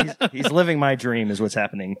on? He's living my dream is what's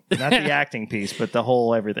happening. Not the acting piece, but the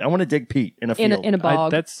whole everything. I want to dig peat in a field. In a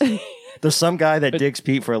bog. There's some guy that digs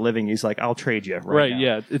peat for a living. He's like, I'll trade you right now.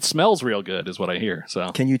 Yeah. It smells real good is what I hear.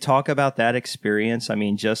 So Can you talk about that experience? I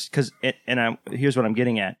mean, just because, here's what I'm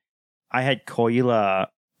getting at. I had Koila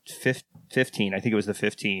 15, I think it was the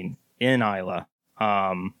 15 in Isla.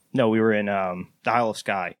 No, we were in the Isle of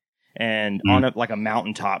Skye. And on a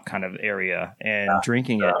mountaintop kind of area and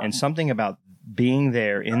drinking it. And something about being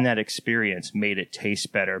there in that experience made it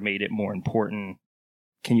taste better, made it more important.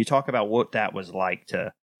 Can you talk about what that was like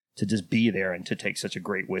to just be there and to take such a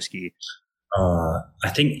great whiskey? I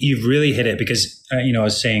think you've really hit it because, I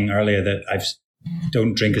was saying earlier that I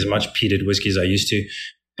don't drink as much peated whiskey as I used to,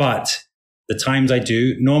 but the times I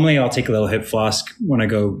do, normally I'll take a little hip flask when I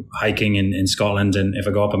go hiking in Scotland, and if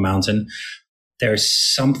I go up a mountain, there's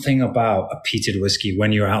something about a peated whiskey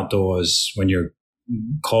when you're outdoors, when you're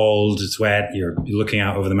cold, it's wet, you're looking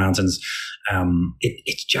out over the mountains.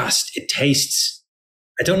 It tastes,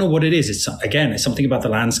 I don't know what it is. It's something about the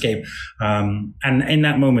landscape. And in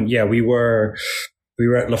that moment, we were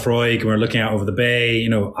at Laphroaig and we were looking out over the bay.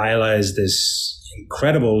 Islay is this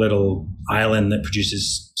incredible little island that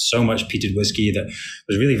produces so much peated whiskey that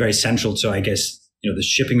was really very central to, I guess, the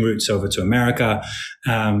shipping routes over to America.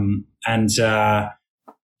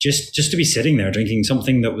 Just to be sitting there drinking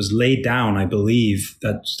something that was laid down, I believe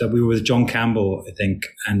that we were with John Campbell, I think,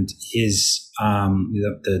 and his,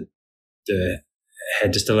 the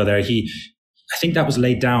head distiller there. I think that was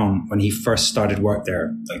laid down when he first started work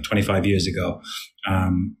there, like 25 years ago.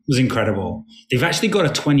 It was incredible. They've actually got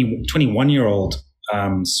a 21-year-old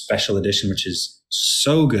special edition, which is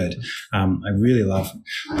so good. I really love.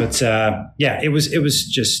 But it was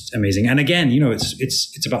just amazing. And again,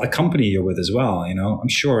 it's about the company you're with as well. I'm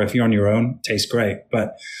sure if you're on your own, it tastes great,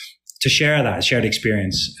 but to share that shared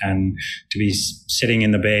experience and to be sitting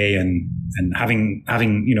in the bay and having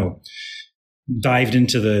dived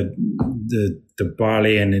into the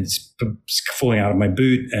barley and it's falling out of my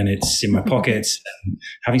boot and it's in my pockets, and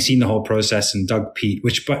having seen the whole process and dug peat,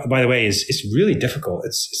 which by the way it's really difficult.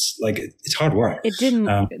 It's hard work. It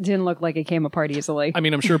didn't look like it came apart easily. I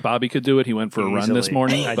mean, I'm sure Bobby could do it. He went for a run this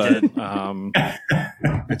morning, but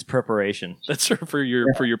it's preparation. That's for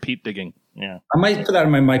your peat digging. Yeah, I might put that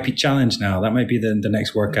in my peat challenge now. That might be the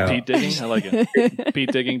next workout. Peat digging, I like it.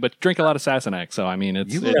 Peat digging, but drink a lot of Sassenach. So I mean,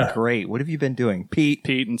 it's great. What have you been doing? Peat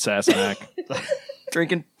and Sassenach.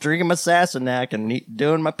 drinking my Sassenach and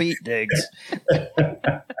doing my peat digs.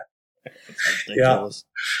 Ridiculous.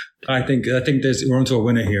 I think we're onto a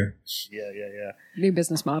winner here. Yeah. New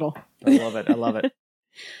business model. I love it.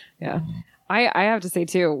 Yeah. I have to say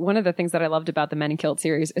too, one of the things that I loved about the Men in Kilt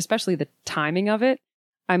series, especially the timing of it.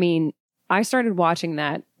 I mean, I started watching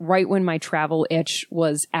that right when my travel itch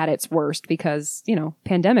was at its worst because,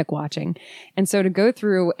 pandemic watching. And so to go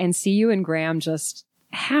through and see you and Graham just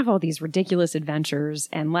have all these ridiculous adventures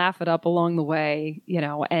and laugh it up along the way,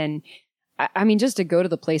 and I mean, just to go to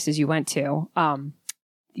the places you went to.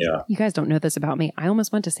 You guys don't know this about me. I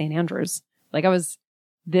almost went to St. Andrews. Like I was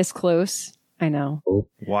this close. I know.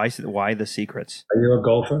 Why the secrets? Are you a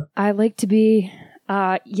golfer? I like to be.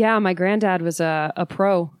 My granddad was a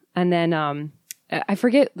pro, and then I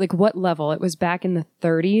forget like what level. It was back in the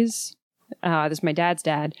 30s. This is my dad's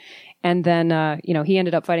dad, and then he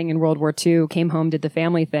ended up fighting in World War II. Came home, did the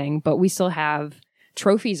family thing, but we still have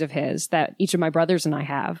trophies of his that each of my brothers and I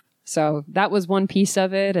have. So that was one piece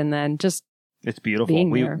of it, and then just it's beautiful.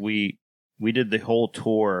 We did the whole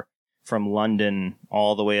tour from London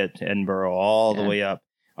all the way up to Edinburgh, all the way up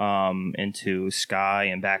into Skye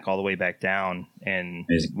and back all the way back down. And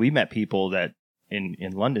we met people that in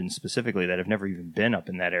London specifically that have never even been up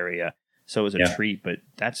in that area. So it was a treat, but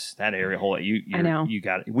that's that area whole. I know. You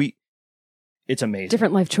got it. It's amazing.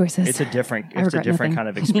 Different life choices. It's a different kind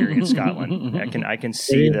of experience, Scotland. I can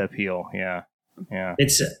see the appeal. Yeah. Yeah.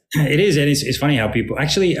 It is. And it's funny how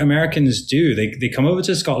Americans do. They come over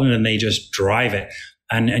to Scotland and they just drive it.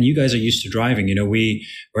 And you guys are used to driving.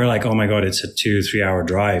 We're like, oh my God, it's a 2-3 hour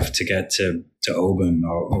drive to get to Oban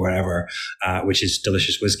or wherever, which is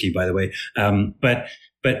delicious whiskey, by the way. But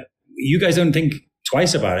you guys don't think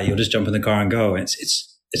twice about it. You'll just jump in the car and go.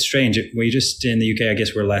 It's strange. We just in the UK, I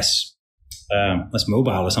guess we're less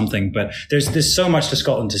mobile or something. But there's so much to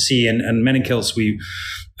Scotland to see. And Men in Kilts,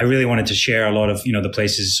 I really wanted to share a lot of the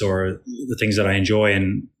places or the things that I enjoy,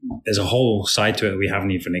 and there's a whole side to it that we haven't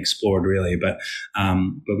even explored really. But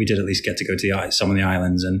we did at least get to go to some of the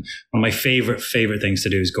islands. And one of my favorite things to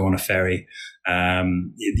do is go on a ferry.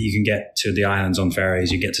 You can get to the islands on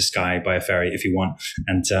ferries. You get to Skye by a ferry if you want,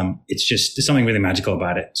 and there's something really magical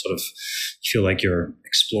about it. Sort of, you feel like you're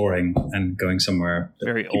exploring and going somewhere.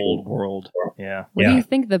 Very old world. Yeah. What do you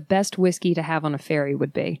think the best whiskey to have on a ferry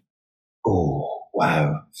would be? Oh,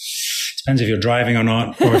 wow. Depends if you're driving or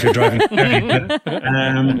not, or if you're driving. Wait.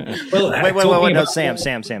 No, Sam.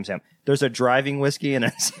 There's a driving whiskey and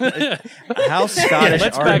how Scottish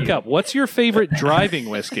let's back up. What's your favorite driving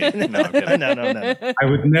whiskey? No, I'm kidding. No. I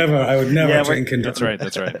would never drink and That's right.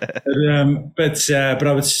 But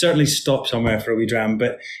I would certainly stop somewhere for a wee dram.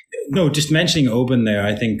 But no, just mentioning Oban there,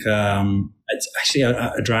 I think it's actually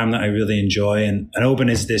a dram that I really enjoy. And Oban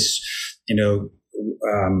is this,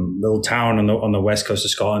 little town on the west coast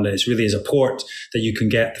of Scotland. And it really is a port that you can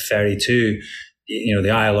get the ferry to,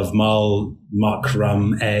 the Isle of Mull, Muck,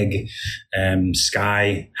 Rum, Egg,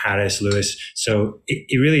 Skye, Harris, Lewis. So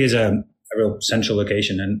it really is a real central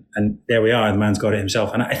location. And there we are. The man's got it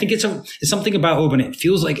himself. And I think it's something about Oban. It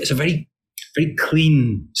feels like it's a very, very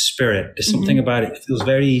clean spirit. There's something about it. It feels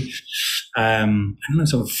very,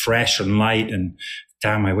 sort of fresh and light. And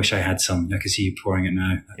damn, I wish I had some. I can see you pouring it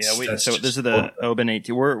now. So this is the Oban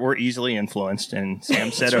 18. We're easily influenced, and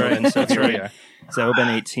Sam said Oban, so here we are. It's the Oban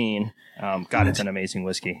 18. God, it's an amazing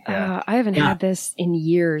whiskey. Yeah. I haven't had this in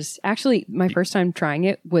years. Actually, my first time trying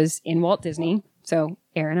it was in Walt Disney. So,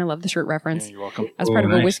 Aaron, I love the shirt reference. Yeah, you're welcome. As part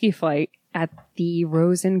of a whiskey flight at the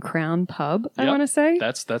Rose and Crown pub, I want to say.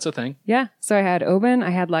 That's a thing. Yeah. So I had Oban, I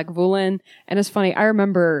had Lagavulin, and it's funny, I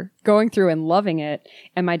remember going through and loving it,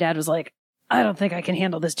 and my dad was like, I don't think I can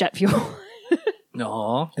handle this jet fuel.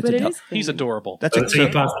 No, he's adorable. That's so you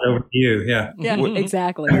pass it over to you. Yeah. Yeah,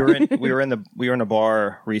 exactly. We were in a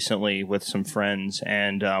bar recently with some friends,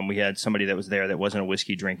 and we had somebody that was there that wasn't a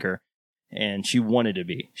whiskey drinker, and she wanted to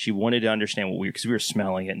be. She wanted to understand what because we were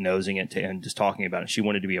smelling it, nosing it, and just talking about it. She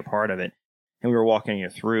wanted to be a part of it, and we were walking you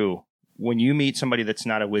through. When you meet somebody that's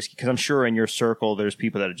not a whiskey, because I'm sure in your circle there's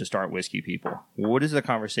people that just aren't whiskey people. What is the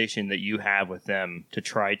conversation that you have with them to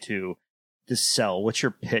try to sell? What's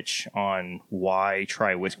your pitch on why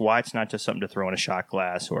try whiskey? Why it's not just something to throw in a shot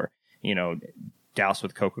glass or, douse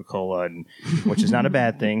with Coca-Cola, which is not a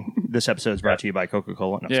bad thing. This episode is brought to you by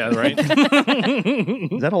Coca-Cola. No, yeah, right.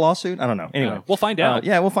 Is that a lawsuit? I don't know. Anyway, we'll find out.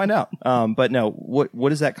 We'll find out. But no,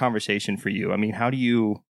 what is that conversation for you? I mean, how do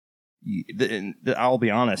you? I'll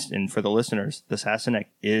be honest, and for the listeners, the Sassenach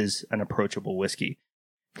is an approachable whiskey.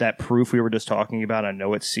 That proof we were just talking about, I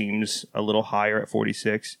know it seems a little higher at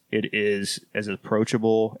 46. It is as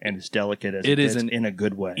approachable and as delicate as it is in a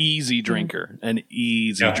good way. Easy drinker, an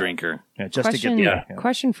easy drinker. Yeah, just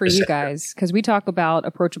question for you guys, because we talk about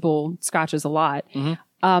approachable scotches a lot.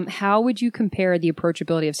 Mm-hmm. How would you compare the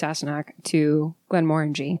approachability of Sassenach to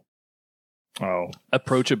Glenmorangie? Oh,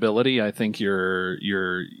 approachability. I think you're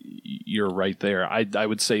right there. I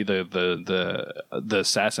would say the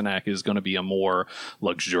Sassenach is going to be a more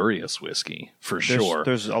luxurious whiskey for sure.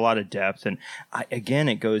 There's a lot of depth, and again,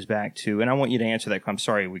 it goes back to. And I want you to answer that. I'm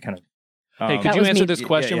sorry, we kind of. Hey, could you answer this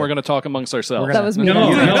question? Yeah. We're going to talk amongst ourselves. That was me. No,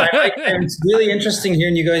 it's really interesting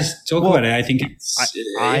hearing you guys talk about it. I think it's.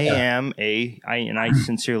 I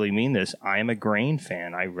sincerely mean this. I am a grain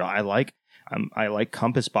fan. I like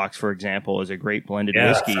Compass Box, for example, is a great blended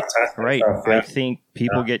whiskey, right? I think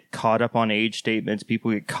people get caught up on age statements.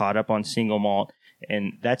 People get caught up on single malt,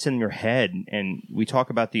 and that's in your head. And we talk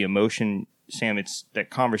about the emotion, Sam. It's that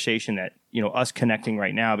conversation that, us connecting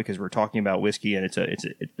right now because we're talking about whiskey and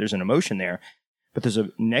there's an emotion there, but there's a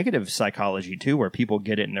negative psychology too, where people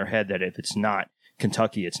get it in their head that if it's not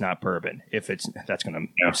Kentucky, it's not bourbon. That's going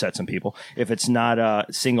to upset some people. If it's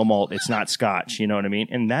not single malt, it's not Scotch. You know what I mean?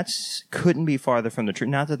 And that's couldn't be farther from the truth.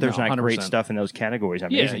 Not that there's not 100%. Great stuff in those categories.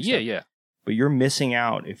 Yeah. But you're missing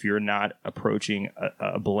out if you're not approaching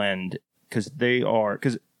a blend because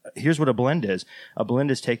here's what a blend is. A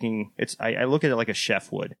blend is taking I look at it like a chef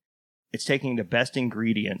would. It's taking the best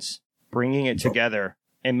ingredients, bringing it together,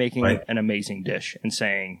 and making an amazing dish, and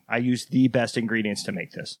saying, "I use the best ingredients to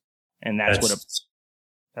make this." And that's what a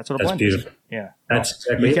blend beautiful. Is. Yeah. That's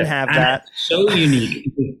exactly we can have that. So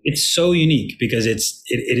unique. It's so unique because it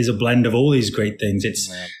is a blend of all these great things.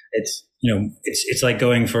 It's like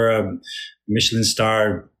going for a Michelin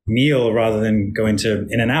star meal rather than going to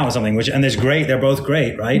In-N-Out or something, they're both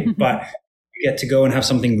great, right? But you get to go and have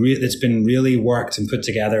something that's been really worked and put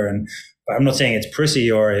together. But I'm not saying it's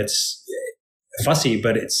prissy or it's fussy,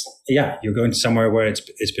 but you're going to somewhere where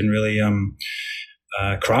it's been really,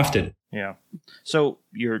 crafted. Yeah. So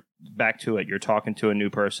you're back to it. You're talking to a new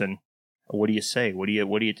person. What do you say?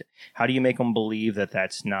 How do you make them believe that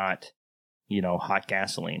that's not, hot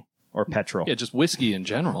gasoline or petrol? Yeah, just whiskey in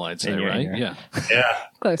general, I'd say, right? Yeah. Yeah.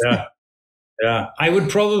 Close. Yeah. I would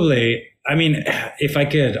probably, if I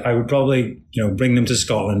could, I would probably, bring them to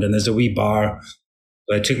Scotland, and there's a wee bar.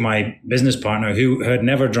 I took my business partner who had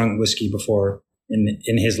never drunk whiskey before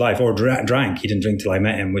in his life, or drank. He didn't drink till I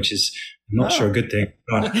met him, which is I'm not sure a good thing.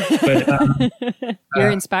 But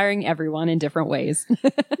you're inspiring everyone in different ways. Come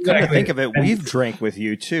to think of it, we've drank with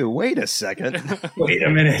you too. Wait a second. Wait a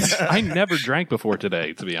minute. I never drank before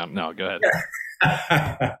today, to be honest. No, go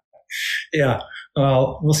ahead. Yeah.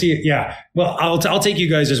 Well, we'll see. Yeah. Well, I'll take you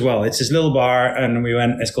guys as well. It's this little bar, and we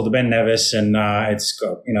went. It's called the Ben Nevis, and it's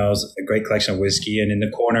got it's a great collection of whiskey. And in the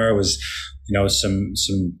corner was some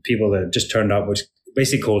people that just turned up, which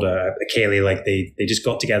basically called a ceilidh. Like they just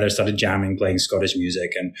got together, started jamming, playing Scottish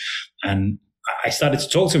music, and I started to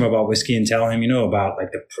talk to him about whiskey and tell him, about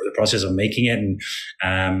like the process of making it and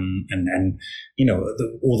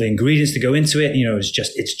all the ingredients that go into it.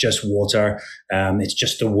 It's just water. It's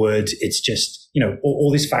just the wood. It's just,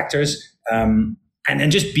 all these factors. And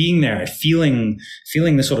just being there, feeling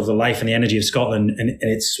the sort of the life and the energy of Scotland, and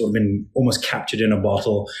it's sort of been almost captured in a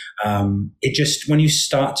bottle. It just, when you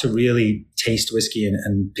start to really taste whiskey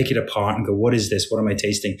and pick it apart and go, what is this? What am I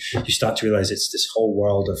tasting? You start to realize it's this whole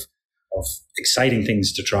world of exciting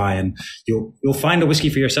things to try, and you'll find a whiskey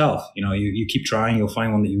for yourself. You keep trying, you'll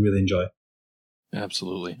find one that you really enjoy.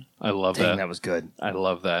 Absolutely. I love Dang, that. that was good. I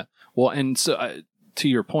love that. Well, and so to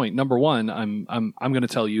your point, number one, I'm going to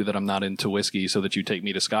tell you that I'm not into whiskey so that you take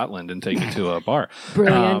me to Scotland and take me to a bar.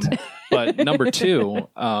 Brilliant. But number two,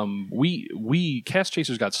 we Cask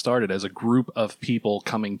Chasers got started as a group of people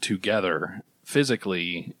coming together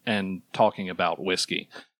physically and talking about whiskey.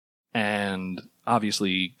 And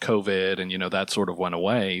obviously COVID and, that sort of went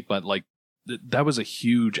away, but like that was a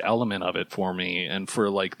huge element of it for me. And for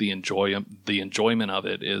like the enjoyment of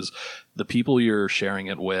it is the people you're sharing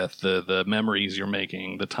it with, the memories you're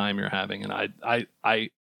making, the time you're having. And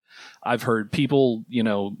I've heard people,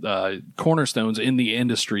 cornerstones in the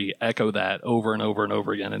industry echo that over and over and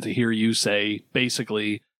over again. And to hear you say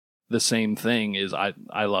basically the same thing is, I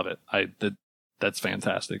love it. That's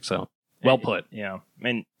fantastic. So well put. Yeah.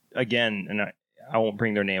 And again, and I won't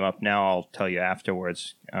bring their name up now. I'll tell you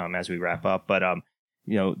afterwards as we wrap up. But,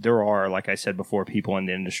 there are, like I said before, people in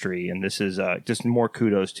the industry, and this is just more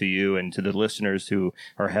kudos to you and to the listeners who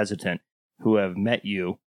are hesitant, who have met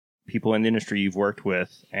you, people in the industry you've worked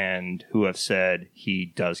with, and who have said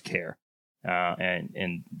he does care.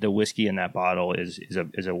 And the whiskey in that bottle is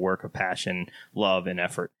a work of passion, love, and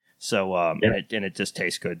effort. So, and it just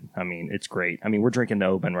tastes good. I mean, it's great. I mean, we're drinking the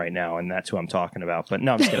Oban right now, and that's who I'm talking about. But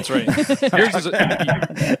no, I'm just kidding. That's right. Yours is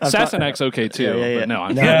Sassenach's okay too. Yeah. But no,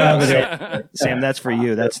 no, Sam, that's for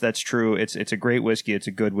you. That's true. It's a great whiskey. It's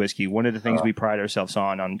a good whiskey. One of the things we pride ourselves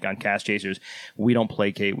on Cask Chasers, we don't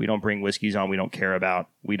placate. We don't bring whiskeys on we don't care about.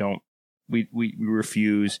 We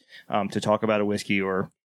refuse to talk about a whiskey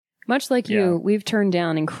or. Much like you, we've turned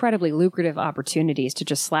down incredibly lucrative opportunities to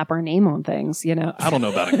just slap our name on things, I don't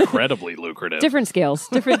know about incredibly lucrative. Different scales.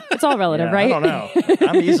 It's all relative, right? I don't know.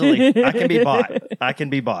 I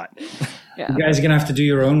can be bought. Yeah. You guys are going to have to do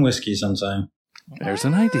your own whiskey sometime. There's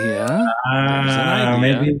an idea.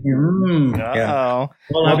 Maybe. Yeah.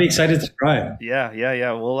 Well, I'll be excited to try it.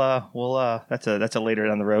 Yeah. We'll that's a later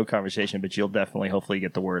down the road conversation, but you'll definitely hopefully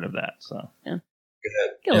get the word of that. So yeah.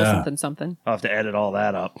 Get a little something. I'll have to edit all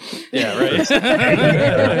that up. Yeah, right.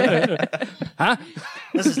 Huh?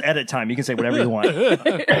 This is edit time. You can say whatever you want.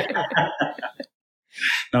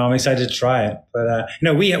 No, I'm excited to try it. But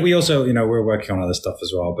we also we're working on other stuff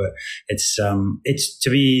as well. But it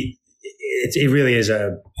really is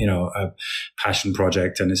a passion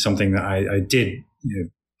project, and it's something that I did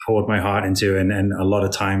poured my heart into and a lot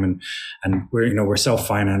of time, and we're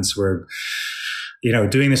self-financed. We're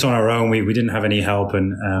doing this on our own. We didn't have any help,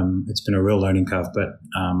 and it's been a real learning curve. But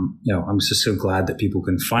I'm just so glad that people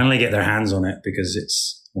can finally get their hands on it, because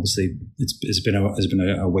it's obviously it's been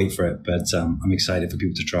a wait for it. But I'm excited for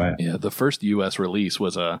people to try it. Yeah, the first U.S. release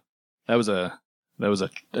was a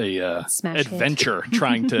adventure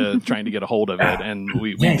trying to get a hold of it, and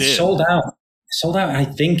we did. Sold out. I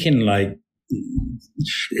think in like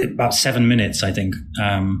about 7 minutes. I think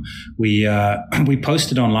we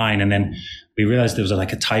posted online, and then we realized there was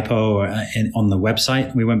like a typo on the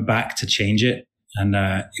website. We went back to change it, and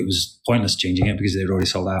it was pointless changing it because they'd already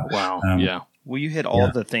sold out. Wow. Yeah. Well, you hit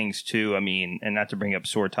all the things too. I mean, and not to bring up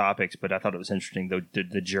sore topics, but I thought it was interesting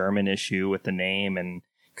the German issue with the name, and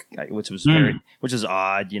which is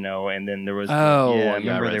odd, And then there was I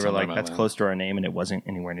remember they were like, that's close to our name, and it wasn't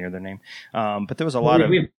anywhere near their name. But there was a lot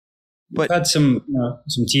of. We've had some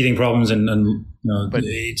teething problems, and but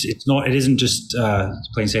it isn't just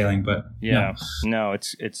plain sailing. But no,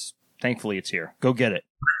 it's thankfully it's here. Go get it,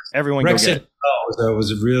 everyone. Brexit, go get it. It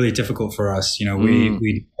was really difficult for us.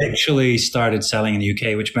 We actually started selling in the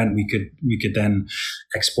UK, which meant we could then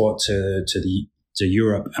export to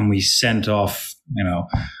Europe, and we sent off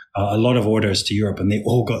a lot of orders to Europe, and they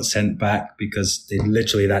all got sent back because they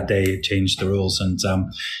literally that day changed the rules. And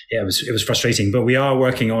it was frustrating. But we are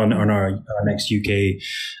working on our next UK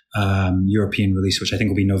European release, which I think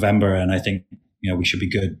will be November, and I think we should be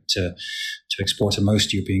good to export to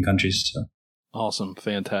most European countries. So. Awesome,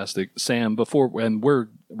 fantastic, Sam. And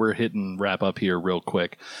we're hitting wrap up here real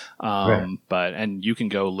quick, Right. but and you can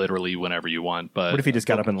go literally whenever you want. But What if he just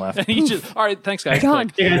got up and left? all right, thanks guys. Gone.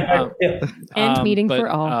 Quick. End meeting but, for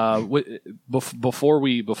all. Before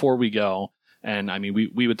we go, and I mean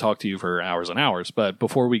we would talk to you for hours and hours, but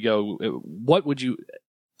before we go, what would you?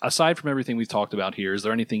 Aside from everything we've talked about here, is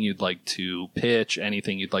there anything you'd like to pitch?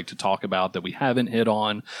 Anything you'd like to talk about that we haven't hit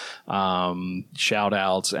on? Shout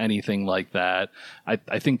outs, anything like that. I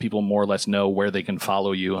think people more or less know where they can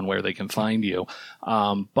follow you and where they can find you.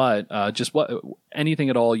 But just anything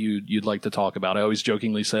at all you'd like to talk about. I always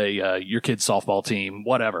jokingly say your kid's softball team,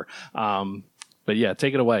 whatever. But yeah,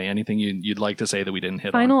 take it away. Anything you'd like to say that we didn't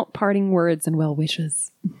hit on? Final parting words and well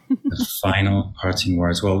wishes. The final parting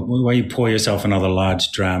words. Well, while you pour yourself another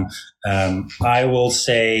large dram, I will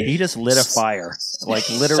say He just lit a fire, like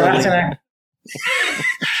literally.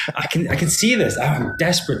 I can see this. I'm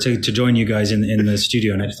desperate to join you guys in the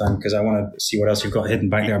studio next time because I want to see what else you've got hidden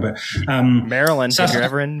back there. But Maryland, if you're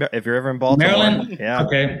ever in Baltimore, Maryland, yeah,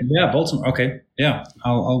 okay, yeah, Baltimore, okay, yeah,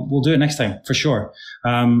 we'll do it next time for sure.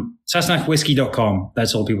 Sassenachwhiskey.com.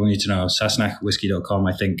 That's all people need to know. Sassenachwhiskey.com,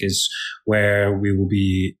 I think, is where we will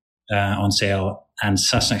be on sale, and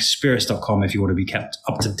Sassenachspirits.com if you want to be kept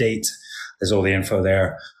up to date. There's all the info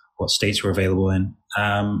there. What states we're available in.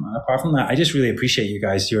 Apart from that, I just really appreciate you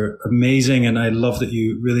guys. You're amazing, and I love that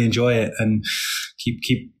you really enjoy it and keep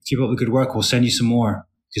up the good work. We'll send you some more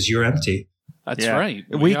because you're empty. That's Yeah. right.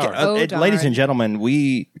 We Oh, ladies darn. and gentlemen,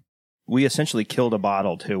 we essentially killed a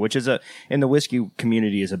bottle too, which is in the whiskey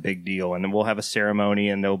community is a big deal. And then we'll have a ceremony,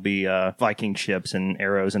 and there'll be Viking ships and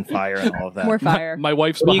arrows and fire and all of that. More fire. My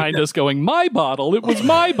wife's behind us going, my bottle. It was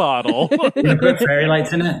my bottle. You gonna put fairy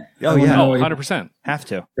lights in it? Oh, yeah. Oh, 100%. Have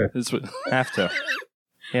to, It's, have to.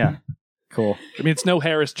 Yeah, cool. I mean, it's no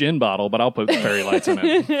Harris gin bottle, but I'll put fairy lights in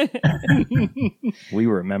it. We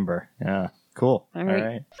remember. Yeah, cool. All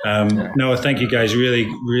right. No, thank you guys. Really,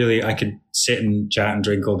 really, I could sit and chat and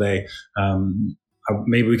drink all day.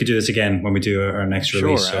 Maybe we could do this again when we do our next Sure,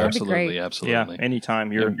 release. So. absolutely, great. absolutely. Yeah,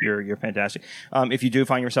 anytime. You're fantastic. If you do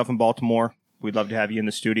find yourself in Baltimore, we'd love to have you in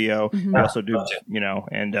the studio. Mm-hmm. We also do,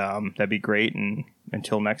 and that'd be great. And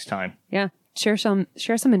until next time. Yeah. Share some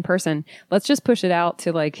in person. Let's just push it out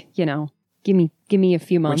to give me a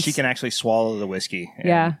few When months. she can actually swallow the whiskey. And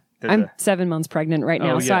Yeah. there's I'm a- 7 months pregnant right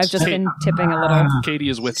now, Oh, so yes. I've just been tipping a little. Katie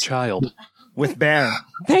is with child. with Baron,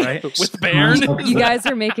 right? With Bairn? You guys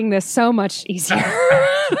are making this so much easier.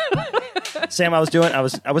 Sam, I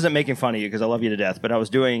wasn't making fun of you because I love you to death, but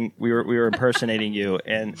we were impersonating you,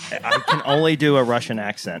 and I can only do a Russian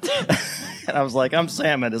accent. And I was like, I'm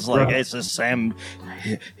Sam, and it's like, hey, it's just Sam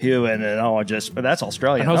Hewen, and but that's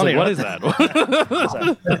Australian. I was like, don't what even is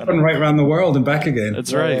know that? Run right around the world and back again.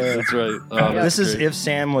 That's right. That's right. Oh, This is great. if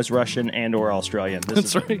Sam was Russian and or Australian.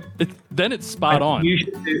 That's right. Then it's spot on.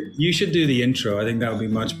 You should do the intro. I think that would be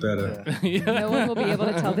much better. No one will be able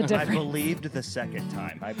to tell the I difference. believed the second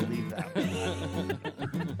time. I believe that.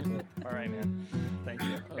 All right, man. Thank you.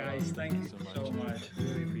 Guys, thank you so much.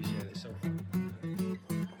 Really appreciate it. So fun.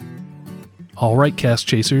 All right, Cask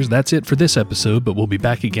Chasers, that's it for this episode, but we'll be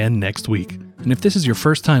back again next week. And if this is your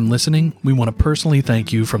first time listening, we want to personally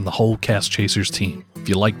thank you from the whole Cask Chasers team. If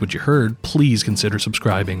you liked what you heard, please consider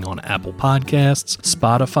subscribing on Apple Podcasts,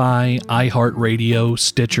 Spotify, iHeartRadio,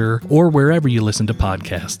 Stitcher, or wherever you listen to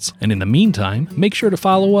podcasts. And in the meantime, make sure to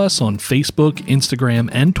follow us on Facebook, Instagram,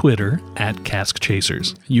 and Twitter at Cask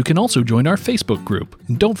Chasers. You can also join our Facebook group.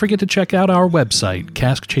 And don't forget to check out our website,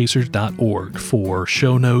 caskchasers.org, for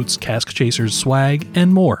show notes, Cask Chasers swag,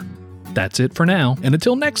 and more. That's it for now, and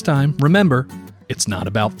until next time, remember, it's not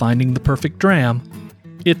about finding the perfect dram,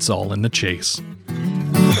 it's all in the chase.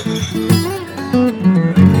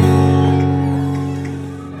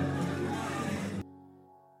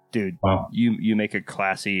 Dude, Wow. you make a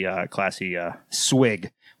classy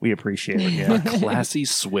swig. We appreciate it. Yeah. Classy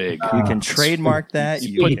swig. You can trademark that.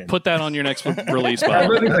 You can. Put that on your next release That bottle.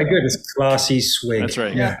 would be quite good. It's classy swig. That's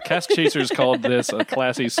right. Yeah. Cask Chasers called this a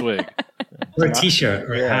classy swig. Or a t-shirt.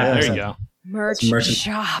 Or a hat or There you something. go. Merch Merchant.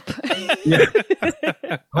 shop.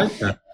 I like that.